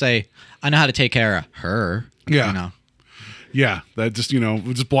would just say, I know how to take care of her. Yeah. Yeah, that just,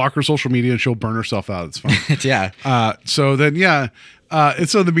 just block her social media and she'll burn herself out. It's fine. Yeah. So then, yeah. And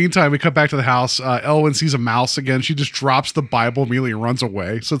so in the meantime, we cut back to the house. Elwyn sees a mouse again. She just drops the Bible immediately and runs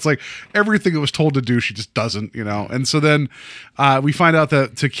away. So it's everything that was told to do, she just doesn't, And so then we find out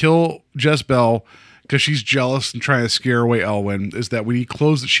that to kill Jezebel, because she's jealous and trying to scare away Elwyn, is that we need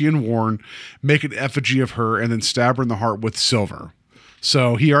clothes that she and Warren make an effigy of her and then stab her in the heart with silver.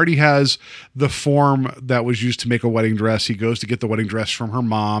 So he already has the form that was used to make a wedding dress. He goes to get the wedding dress from her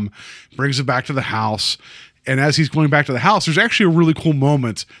mom, brings it back to the house. And as he's going back to the house, there's actually a really cool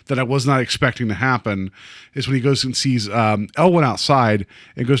moment that I was not expecting to happen, is when he goes and sees Elwyn outside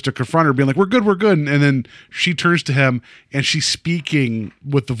and goes to confront her, being like, we're good. And then she turns to him, and she's speaking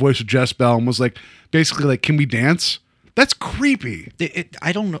with the voice of Jezebel and was basically can we dance? That's creepy.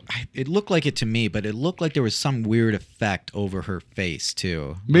 I don't know. It looked like it to me, but it looked like there was some weird effect over her face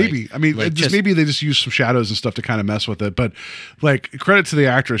too. Maybe. Maybe they just used some shadows and stuff to kind of mess with it. But credit to the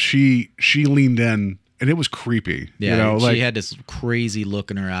actress, she leaned in. And it was creepy. Yeah, she had this crazy look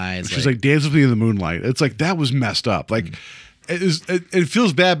in her eyes. She's dance with me in the moonlight. It's that was messed up. It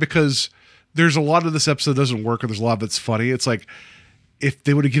feels bad because there's a lot of this episode that doesn't work, or there's a lot that's funny. It's like, if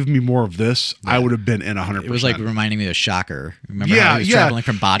they would have given me more of this, I would have been in 100%. It was like reminding me of Shocker. Remember how he was traveling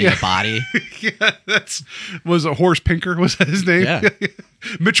from body to body? Yeah, was it Horace Pinker? Was that his name? Yeah.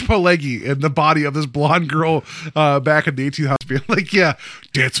 Mitch Pileggi in the body of this blonde girl back in the 1800s, being like, yeah,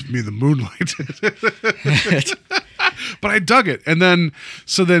 dance with me in the moonlight. But I dug it. And then,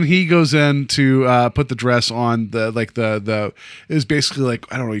 so then he goes in to put the dress on it is basically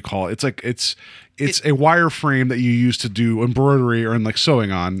like, I don't know what you call it. It's like, it's a wire frame that you use to do embroidery or like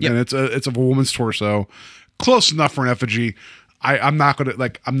sewing on. Yep. And it's of a woman's torso. Close enough for an effigy. I'm not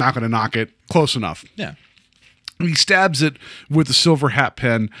gonna knock it. Close enough. Yeah. And he stabs it with the silver hat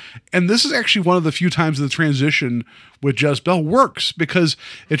pin. And this is actually one of the few times the transition with Jezebel works, because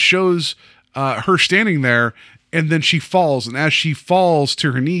it shows her standing there, and then she falls. And as she falls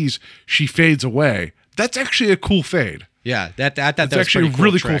to her knees, she fades away. That's actually a cool fade. Yeah, that was actually pretty a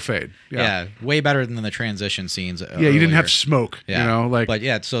really trick. cool fade. Yeah, way better than the transition scenes. Yeah, you didn't have smoke. Yeah. You know, like, but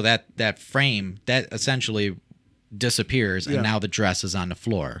yeah, so that frame that essentially disappears, and now the dress is on the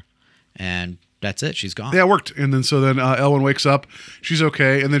floor, and that's it. She's gone. yeah, it worked. And then Elwyn wakes up. She's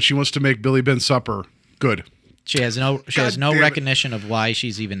okay, and then she wants to make Billy Ben supper. Good. She has no damn it. recognition of why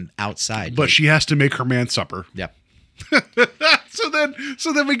she's even outside. But she has to make her man supper. Yep. So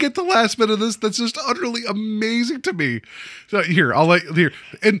then we get the last bit of this that's just utterly amazing to me. So here,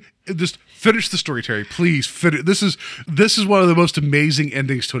 and just finish the story, Terry. Please finish. This is one of the most amazing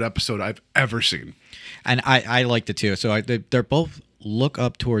endings to an episode I've ever seen. And I liked it too. So they're both look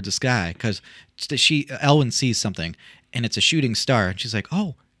up towards the sky, because Elwyn sees something, and it's a shooting star, and she's like,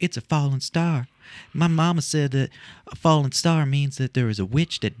 "Oh, it's a falling star. My mama said that a falling star means that there was a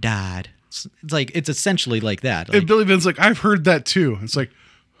witch that died." It's essentially like that. And Billy Ben's like, "I've heard that too." It's like,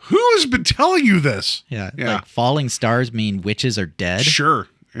 who has been telling you this? Yeah. Like falling stars mean witches are dead. Sure.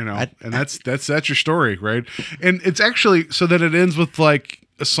 And that's your story, right? And it's actually, so that it ends with like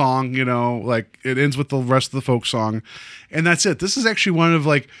a song, like it ends with the rest of the folk song, and that's it. This is actually one of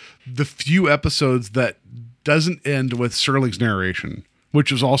like the few episodes that doesn't end with Serling's narration,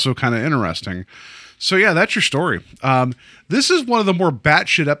 which is also kind of interesting. So yeah, that's your story. This is one of the more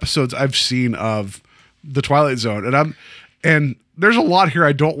batshit episodes I've seen of the Twilight Zone, and there's a lot here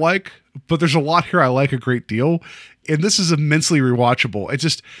I don't like, but there's a lot here I like a great deal, and this is immensely rewatchable. It's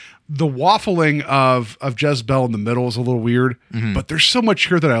just the waffling of Jezebel in the middle is a little weird, but there's so much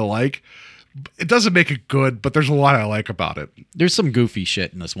here that I like. It doesn't make it good, but there's a lot I like about it. There's some goofy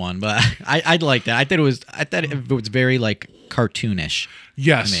shit in this one, but I like that. I thought it was very like cartoonish.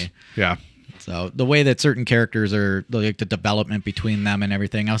 Yes. To me. Yeah. So the way that certain characters are, like the development between them and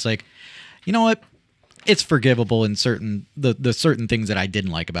everything, I was like, you know what? It's forgivable in certain the certain things that I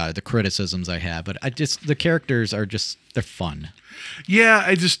didn't like about it, the criticisms I have, but the characters are just, they're fun.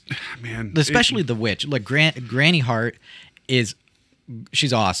 Yeah, especially the witch, like Granny Hart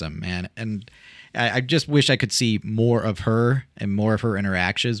she's awesome, man, and I just wish I could see more of her and more of her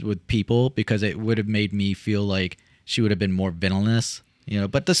interactions with people, because it would have made me feel like she would have been more villainous.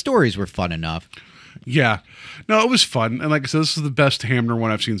 But the stories were fun enough. Yeah. No, it was fun. And like I said, this is the best Hamner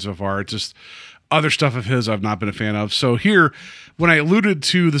one I've seen so far. It's just other stuff of his I've not been a fan of. So here, when I alluded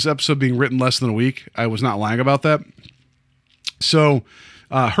to this episode being written less than a week, I was not lying about that. So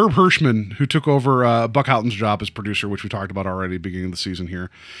Herb Hirschman, who took over Buck Houghton's job as producer, which we talked about already beginning of the season here,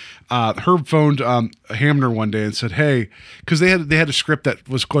 Herb phoned Hamner one day and said, "Hey," because they had a script that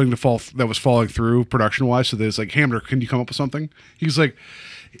was falling through production wise. So they was like, "Hamner, can you come up with something?" He's like,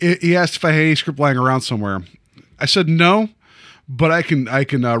 he asked if I had any script lying around somewhere. I said no, but I can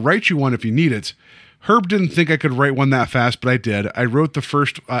write you one if you need it. Herb didn't think I could write one that fast, but I did. I wrote the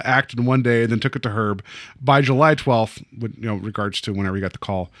first act in one day and then took it to Herb. By July 12th, with regards to whenever he got the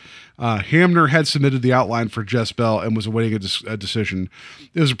call, Hamner had submitted the outline for Jezebel and was awaiting a decision.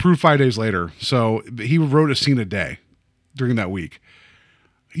 It was approved 5 days later. So he wrote a scene a day during that week.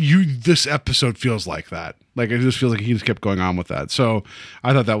 This episode feels like that. Like, it just feels like he just kept going on with that. So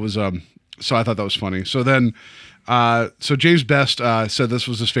I thought that was funny. So then, so James Best said this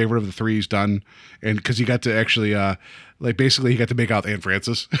was his favorite of the three he's done, and because he got to actually basically he got to make out with Anne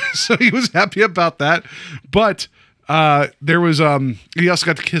Francis, so he was happy about that. But there was he also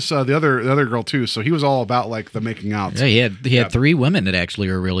got to kiss the other girl too, so he was all about like the making out. Yeah, he had three women that actually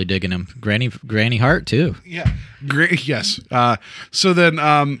were really digging him. Granny Hart too. Yeah, yes. So then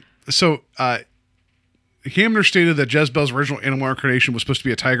Hamner stated that Jezebel's original animal incarnation was supposed to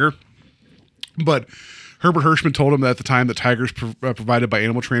be a tiger, but Herbert Hirschman told him that at the time that tigers provided by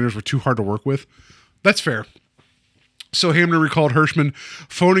animal trainers were too hard to work with. That's fair. So Hamner recalled Hirschman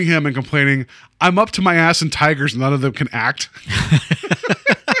phoning him and complaining, "I'm up to my ass in tigers, none of them can act."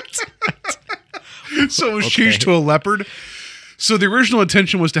 So it was changed to a leopard. So the original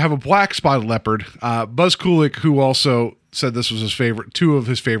intention was to have a black spotted leopard. Buzz Kulik, who also said this was his favorite, two of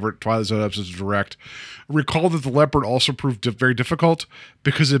his favorite Twilight Zone episodes to direct, recalled that the leopard also proved very difficult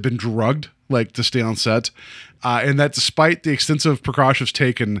because it had been drugged, like, to stay on set. And that despite the extensive precautions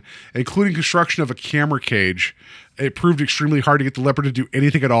taken, including construction of a camera cage, it proved extremely hard to get the leopard to do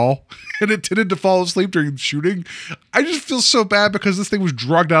anything at all. And it tended to fall asleep during shooting. I just feel so bad because this thing was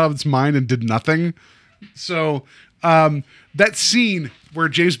drugged out of its mind and did nothing. So that scene where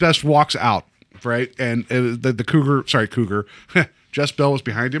James Best walks out, right? And the cougar, Jess Bell was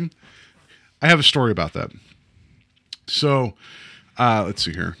behind him. I have a story about that. So let's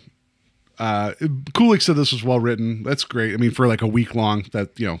see here. Kulik said this was well written. That's great. I mean, for like a week long, I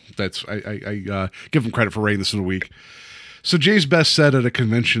give him credit for writing this in a week. So James Best said at a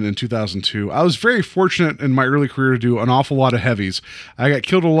convention in 2002, I was very fortunate in my early career to do an awful lot of heavies. I got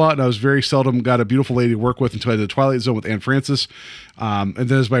killed a lot, and I was very seldom got a beautiful lady to work with until I did the Twilight Zone with Anne Francis. And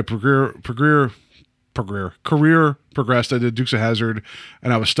then as my career progressed, I did Dukes of Hazzard,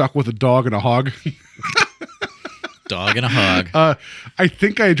 and I was stuck with a dog and a hog. Dog and a hog. I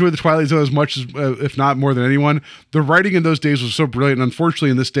think I enjoyed the Twilight Zone as much as, if not more than anyone. The writing in those days was so brilliant. And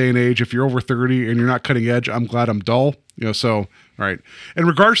unfortunately, in this day and age, if you're over 30 and you're not cutting edge, I'm glad I'm dull. So, all right. In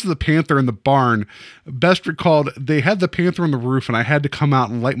regards to the panther in the barn, Best recalled they had the panther on the roof and I had to come out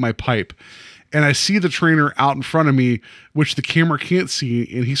and light my pipe. And I see the trainer out in front of me, which the camera can't see.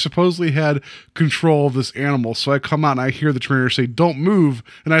 And he supposedly had control of this animal. So I come out and I hear the trainer say, "Don't move."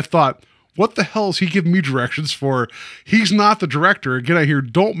 And I thought, what the hell is he giving me directions for? He's not the director. Again, I hear,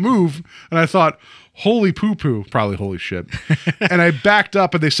 "Don't move." And I thought, holy poo-poo, probably holy shit. And I backed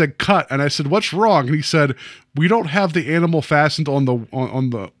up and they said, "Cut." And I said, "What's wrong?" And he said, "We don't have the animal fastened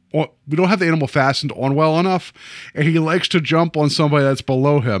we don't have the animal fastened on well enough. And he likes to jump on somebody that's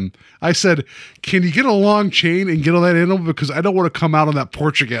below him." I said, "Can you get a long chain and get on that animal? Because I don't want to come out on that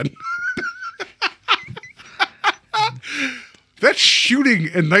porch again." That's shooting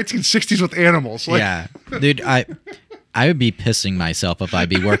in 1960s with animals. Yeah, dude, I would be pissing myself if I'd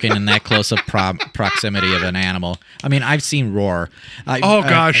be working in that close of proximity of an animal. I mean, I've seen Roar.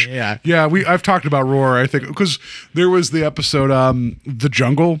 Gosh, yeah. I've talked about Roar. I think because there was the episode, The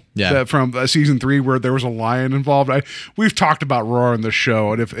Jungle, from season 3, where there was a lion involved. We've talked about Roar on the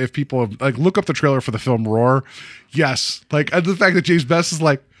show, and if people have, like, look up the trailer for the film Roar. Yes, like the fact that James Best is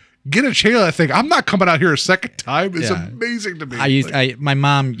like, get a chain of that thing. I'm not coming out here a second time. It's amazing to me. My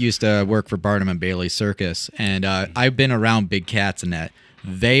mom used to work for Barnum and Bailey Circus, and I've been around big cats and that.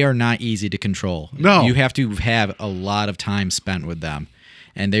 They are not easy to control. No. You have to have a lot of time spent with them,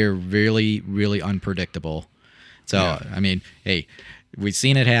 and they're really, really unpredictable. So, I mean, hey, we've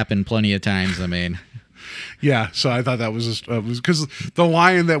seen it happen plenty of times. I mean... Yeah, so I thought that was just because the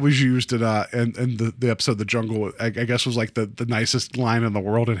lion that was used in the episode The Jungle, I guess, was like the nicest lion in the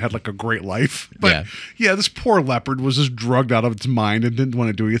world and had like a great life. But yeah, this poor leopard was just drugged out of its mind and didn't want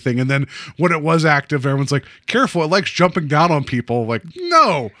to do anything. And then when it was active, everyone's like, "Careful, it likes jumping down on people." Like,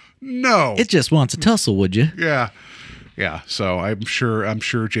 no. It just wants a tussle, would you? Yeah. Yeah, so I'm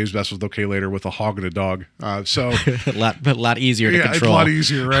sure James Best was okay later with a hog and a dog. So a lot easier to control. It's a lot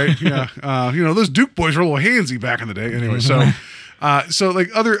easier, right? Yeah, those Duke boys were a little handsy back in the day. Anyway, so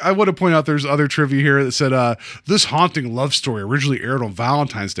I want to point out there's other trivia here that said this haunting love story originally aired on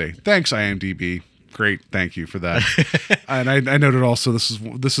Valentine's Day. Thanks, IMDb. Great, thank you for that. And I noted also this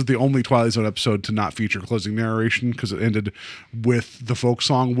is the only Twilight Zone episode to not feature closing narration because it ended with the folk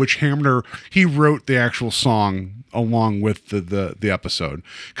song, which Hamner, he wrote the actual song along with the episode.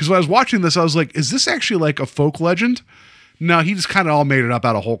 Because when I was watching this, I was like, is this actually like a folk legend? No, he just kind of all made it up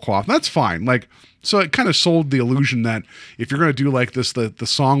out of whole cloth. That's fine. Like, so it kind of sold the illusion that if you're going to do like this, the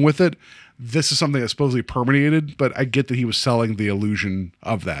song with it, this is something that's supposedly permeated, but I get that he was selling the illusion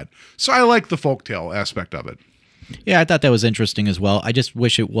of that. So I like the folktale aspect of it. Yeah, I thought that was interesting as well. I just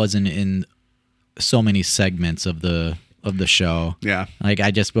wish it wasn't in so many segments of the show. Yeah. Like,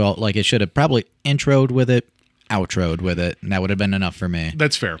 I just felt like it should have probably introed with it, outroed with it, and that would have been enough for me.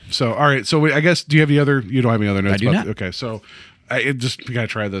 That's fair. So, all right. So I guess, do you have any other, you don't have any other notes? I do not. Okay. So we got to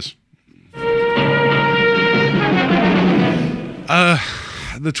try this.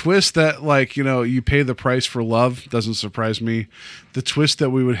 The twist that, like, you pay the price for love doesn't surprise me. The twist that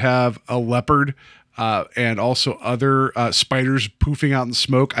we would have a leopard and also other spiders poofing out in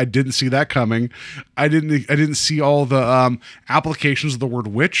smoke, I didn't see that coming. I didn't see all the applications of the word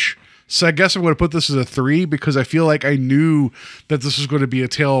witch. So I guess I'm going to put this as a 3 because I feel like I knew that this was going to be a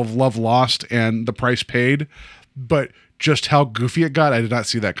tale of love lost and the price paid, but just how goofy it got, I did not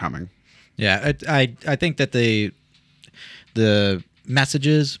see that coming. Yeah, I think that the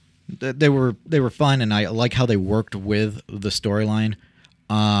messages they were fun, and I like how they worked with the storyline.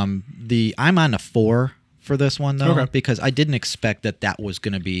 I'm on a 4 for this one though, because I didn't expect that was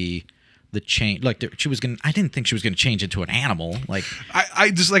going to be the change. Like I didn't think she was going to change into an animal. Like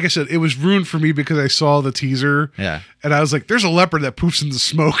I just, like I said, it was ruined for me because I saw the teaser. Yeah. And I was like, there's a leopard that poofs into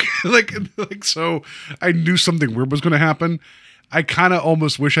smoke. like so I knew something weird was going to happen. I kind of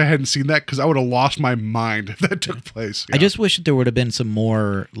almost wish I hadn't seen that because I would have lost my mind if that took place. I just wish that there would have been some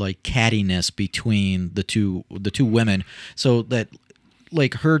more like cattiness between the two women, so that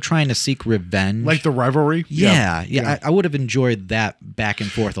like her trying to seek revenge, like the rivalry. Yeah. I would have enjoyed that back and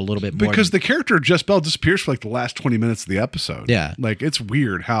forth a little bit more because the character of Jess Bell disappears for like the last 20 minutes of the episode. Yeah, like it's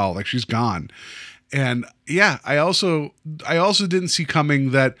weird how like she's gone, and I also didn't see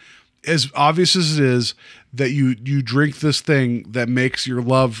coming that, as obvious as it is, that you drink this thing that makes your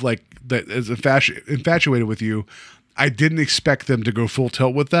love like that is infatuated with you. I didn't expect them to go full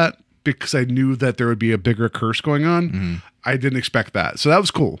tilt with that because I knew that there would be a bigger curse going on. Mm-hmm. I didn't expect that. So that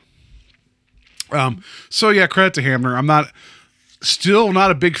was cool. So yeah, credit to Hamner. I'm still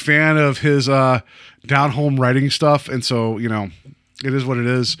not a big fan of his down home writing stuff. And so, you know, it is what it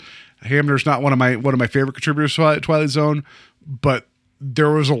is. Hamner's not one of my favorite contributors to Twilight Zone, but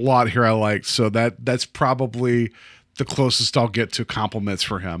there was a lot here I liked, so that's probably the closest I'll get to compliments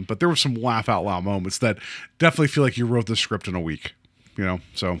for him. But there were some laugh out loud moments that definitely feel like you wrote the script in a week, you know.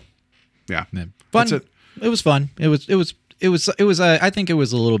 So, yeah, fun. That's it. It was fun. It was. I think it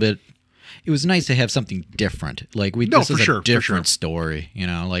was a little bit. It was nice to have something different. Like this is a different story. You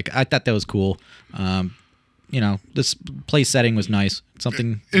know, like I thought that was cool. You know, this place setting was nice.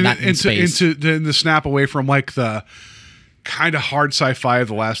 Something not in space. And to snap away from like the kind of hard sci-fi of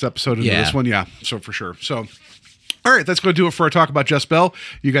the last episode into this one. Yeah, so for sure. So, all right, that's going to do it for our talk about Jess Bell.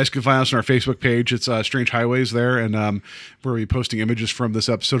 You guys can find us on our Facebook page. It's Strange Highways there, and we'll be posting images from this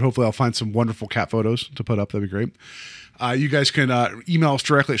episode. Hopefully I'll find some wonderful cat photos to put up. That'd be great. You guys can email us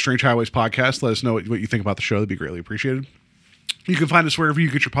directly at Strange Highways Podcast. Let us know what you think about the show. That'd be greatly appreciated. You can find us wherever you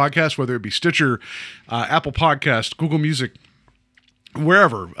get your podcast, whether it be Stitcher, Apple Podcast, Google Music,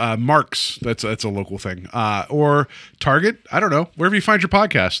 wherever. Marks, that's a local thing, or Target. I don't know, wherever you find your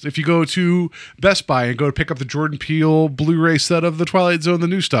podcast. If you go to Best Buy and go to pick up the Jordan Peele Blu-ray set of the Twilight Zone, the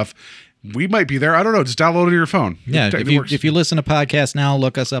new stuff, we might be there. I don't know. Just download it on your phone. Yeah, if you listen to podcasts now,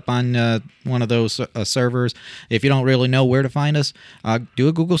 look us up on one of those servers. If you don't really know where to find us, do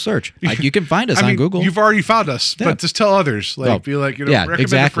a Google search. You can find us on Google. You've already found us, but just tell others. Like, be like,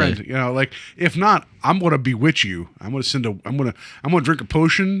 recommend a friend. You know, like if not, I'm going to bewitch you. I'm going to drink a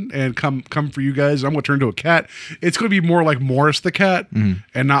potion and come for you guys. I'm going to turn into a cat. It's going to be more like Morris the cat and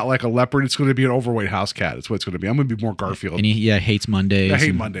not like a leopard. It's going to be an overweight house cat. That's what it's going to be. I'm going to be more Garfield. And he hates Mondays. I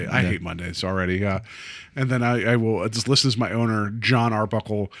hate Monday. I hate Mondays already. And then I will just listen as my owner, John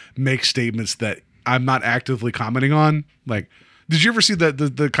Arbuckle, make statements that I'm not actively commenting on. Like, did you ever see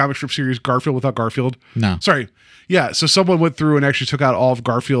the comic strip series Garfield Without Garfield? No. Sorry. Yeah. So someone went through and actually took out all of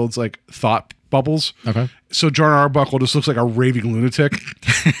Garfield's like thought bubbles. Okay. So John Arbuckle just looks like a raving lunatic.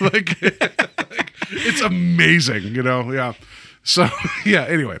 like, it's amazing, you know? Yeah. So yeah.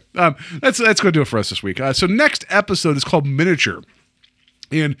 Anyway, that's going to do it for us this week. So next episode is called Miniature.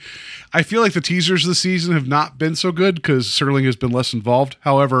 And I feel like the teasers this season have not been so good because Serling has been less involved.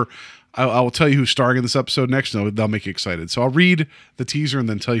 However, I will tell you who's starring in this episode next, and they'll make you excited. So I'll read the teaser and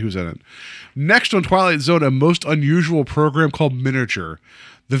then tell you who's in it. Next on Twilight Zone, a most unusual program called Miniature.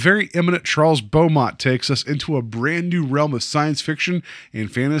 The very eminent Charles Beaumont takes us into a brand new realm of science fiction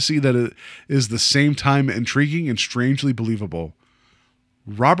and fantasy that is the same time intriguing and strangely believable.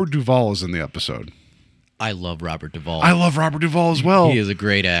 Robert Duvall is in the episode. I love Robert Duvall. I love Robert Duvall as well. He is a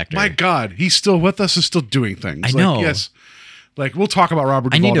great actor. My God, he's still with us and still doing things. I know. Yes. Like, we'll talk about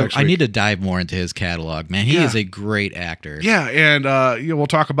Robert Duvall next week. I need to dive more into his catalog, man. He is a great actor. Yeah, and we'll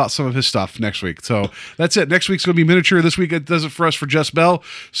talk about some of his stuff next week. So that's it. Next week's going to be Miniature. This week it does it for us for Jess Bell.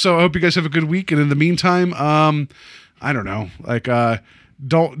 So I hope you guys have a good week. And in the meantime, I don't know. Like,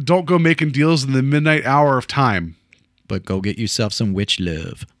 don't go making deals in the midnight hour of time. But go get yourself some witch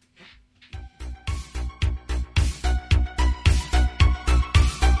love.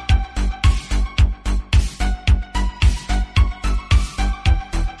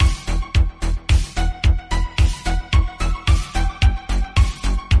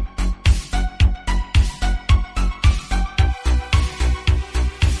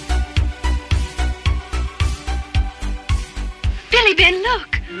 Billy Ben,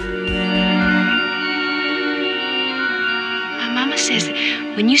 look. My mama says that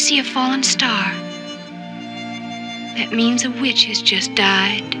when you see a fallen star, that means a witch has just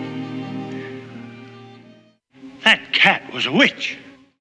died. That cat was a witch.